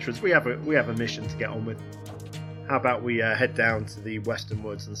 adventurers, we have a mission to get on with. How about we head down to the Western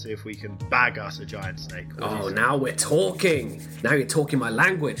Woods and see if we can bag us a giant snake? Oh, now we're talking. Now you're talking my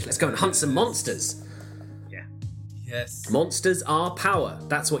language. Let's go and hunt some monsters. Yeah. Yes. Monsters are power.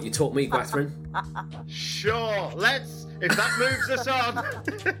 That's what you taught me, Gwathryn. Sure. If that moves us on.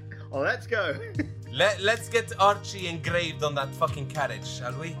 Well, let's go. Let's get Archie engraved on that fucking carriage,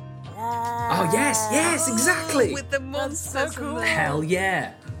 shall we? Oh, yes, exactly. With the monsters. So cool. Hell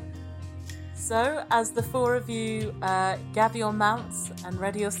yeah. So, as the four of you gather your mounts and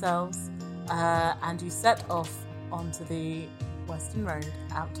ready yourselves, and you set off onto the Western Road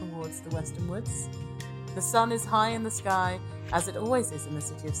out towards the Western Woods, the sun is high in the sky, as it always is in the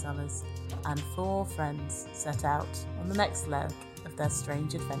City of Summers, and four friends set out on the next leg of their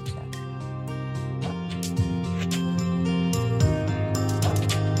strange adventure.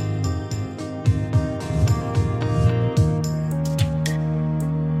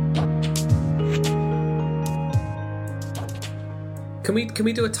 Can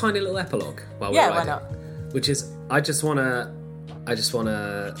we do a tiny little epilogue while we're riding? Why not? Which is, I just wanna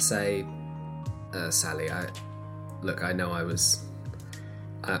say, Sally, I know I was.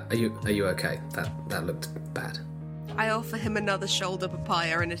 Are you okay? That looked bad. I offer him another shoulder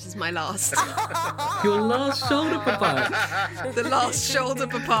papaya, and it is my last. Your last shoulder papaya. The last shoulder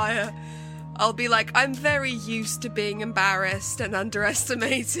papaya. I'll be like, I'm very used to being embarrassed and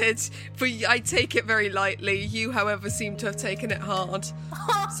underestimated, but I take it very lightly. You, however, seem to have taken it hard.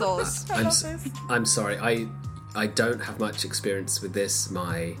 Soz. I'm sorry. I don't have much experience with this.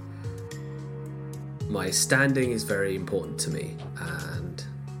 My standing is very important to me, and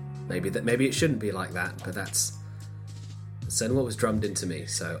maybe it shouldn't be like that, but that's certainly what was drummed into me.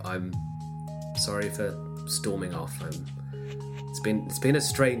 So I'm sorry for storming off. It's been a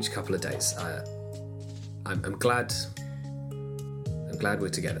strange couple of days. I'm glad we're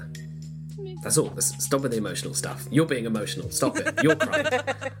together. That's all. Stop with the emotional stuff. You're being emotional. Stop it. You're crying.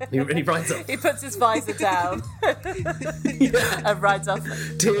 And he rides off. He puts his visor down and rides off.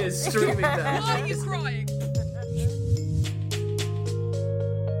 Tears streaming down. Why are you crying?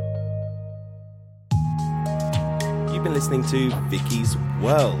 You've been listening to Vicky's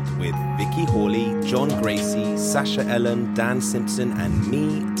World with Vicky Hawley, John Gracie, Sasha Ellen, Dan Simpson, and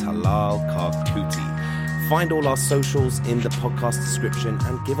me, Talal Karkuti. Find all our socials in the podcast description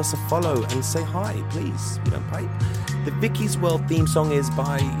and give us a follow and say hi, please. We don't pipe. The Vicky's World theme song is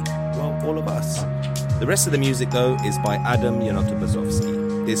by, well, all of us. The rest of the music, though, is by Adam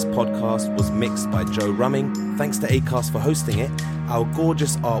Yanotobazovsky. This podcast was mixed by Joe Rumming. Thanks to Acast for hosting it. Our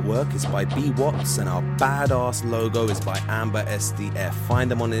gorgeous artwork is by B. Watts, and our badass logo is by Amber SDF. Find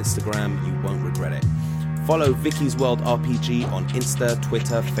them on Instagram, you won't regret it. Follow Vicky's World RPG on Insta,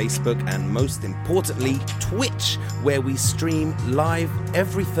 Twitter, Facebook, and most importantly, Twitch, where we stream live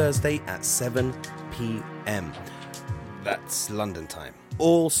every Thursday at 7 p.m. That's London time.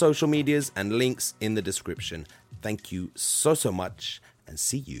 All social medias and links in the description. Thank you so much, and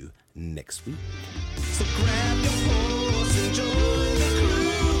see you next week. So grab your horse and join the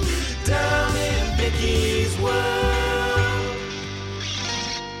crew down in Vicky's World.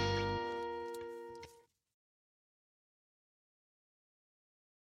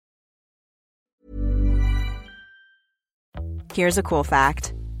 Here's a cool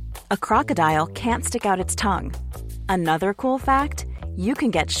fact. A crocodile can't stick out its tongue. Another cool fact, you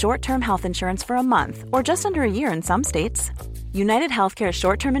can get short-term health insurance for a month or just under a year in some states. United Healthcare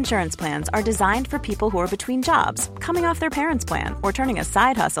short-term insurance plans are designed for people who are between jobs, coming off their parents' plan, or turning a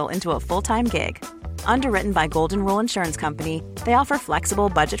side hustle into a full-time gig. Underwritten by Golden Rule Insurance Company, they offer flexible,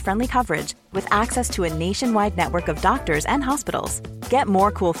 budget-friendly coverage with access to a nationwide network of doctors and hospitals. Get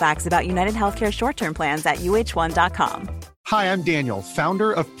more cool facts about United Healthcare short-term plans at uh1.com. Hi, I'm Daniel,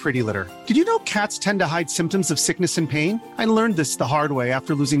 founder of Pretty Litter. Did you know cats tend to hide symptoms of sickness and pain? I learned this the hard way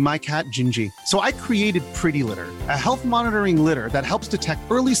after losing my cat, Gingy. So I created Pretty Litter, a health monitoring litter that helps detect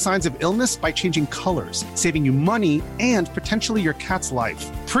early signs of illness by changing colors, saving you money and potentially your cat's life.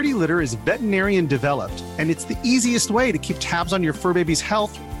 Pretty Litter is veterinarian developed, and it's the easiest way to keep tabs on your fur baby's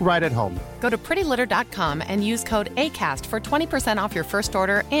health right at home. Go to prettylitter.com and use code ACAST for 20% off your first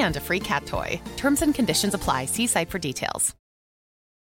order and a free cat toy. Terms and conditions apply. See site for details.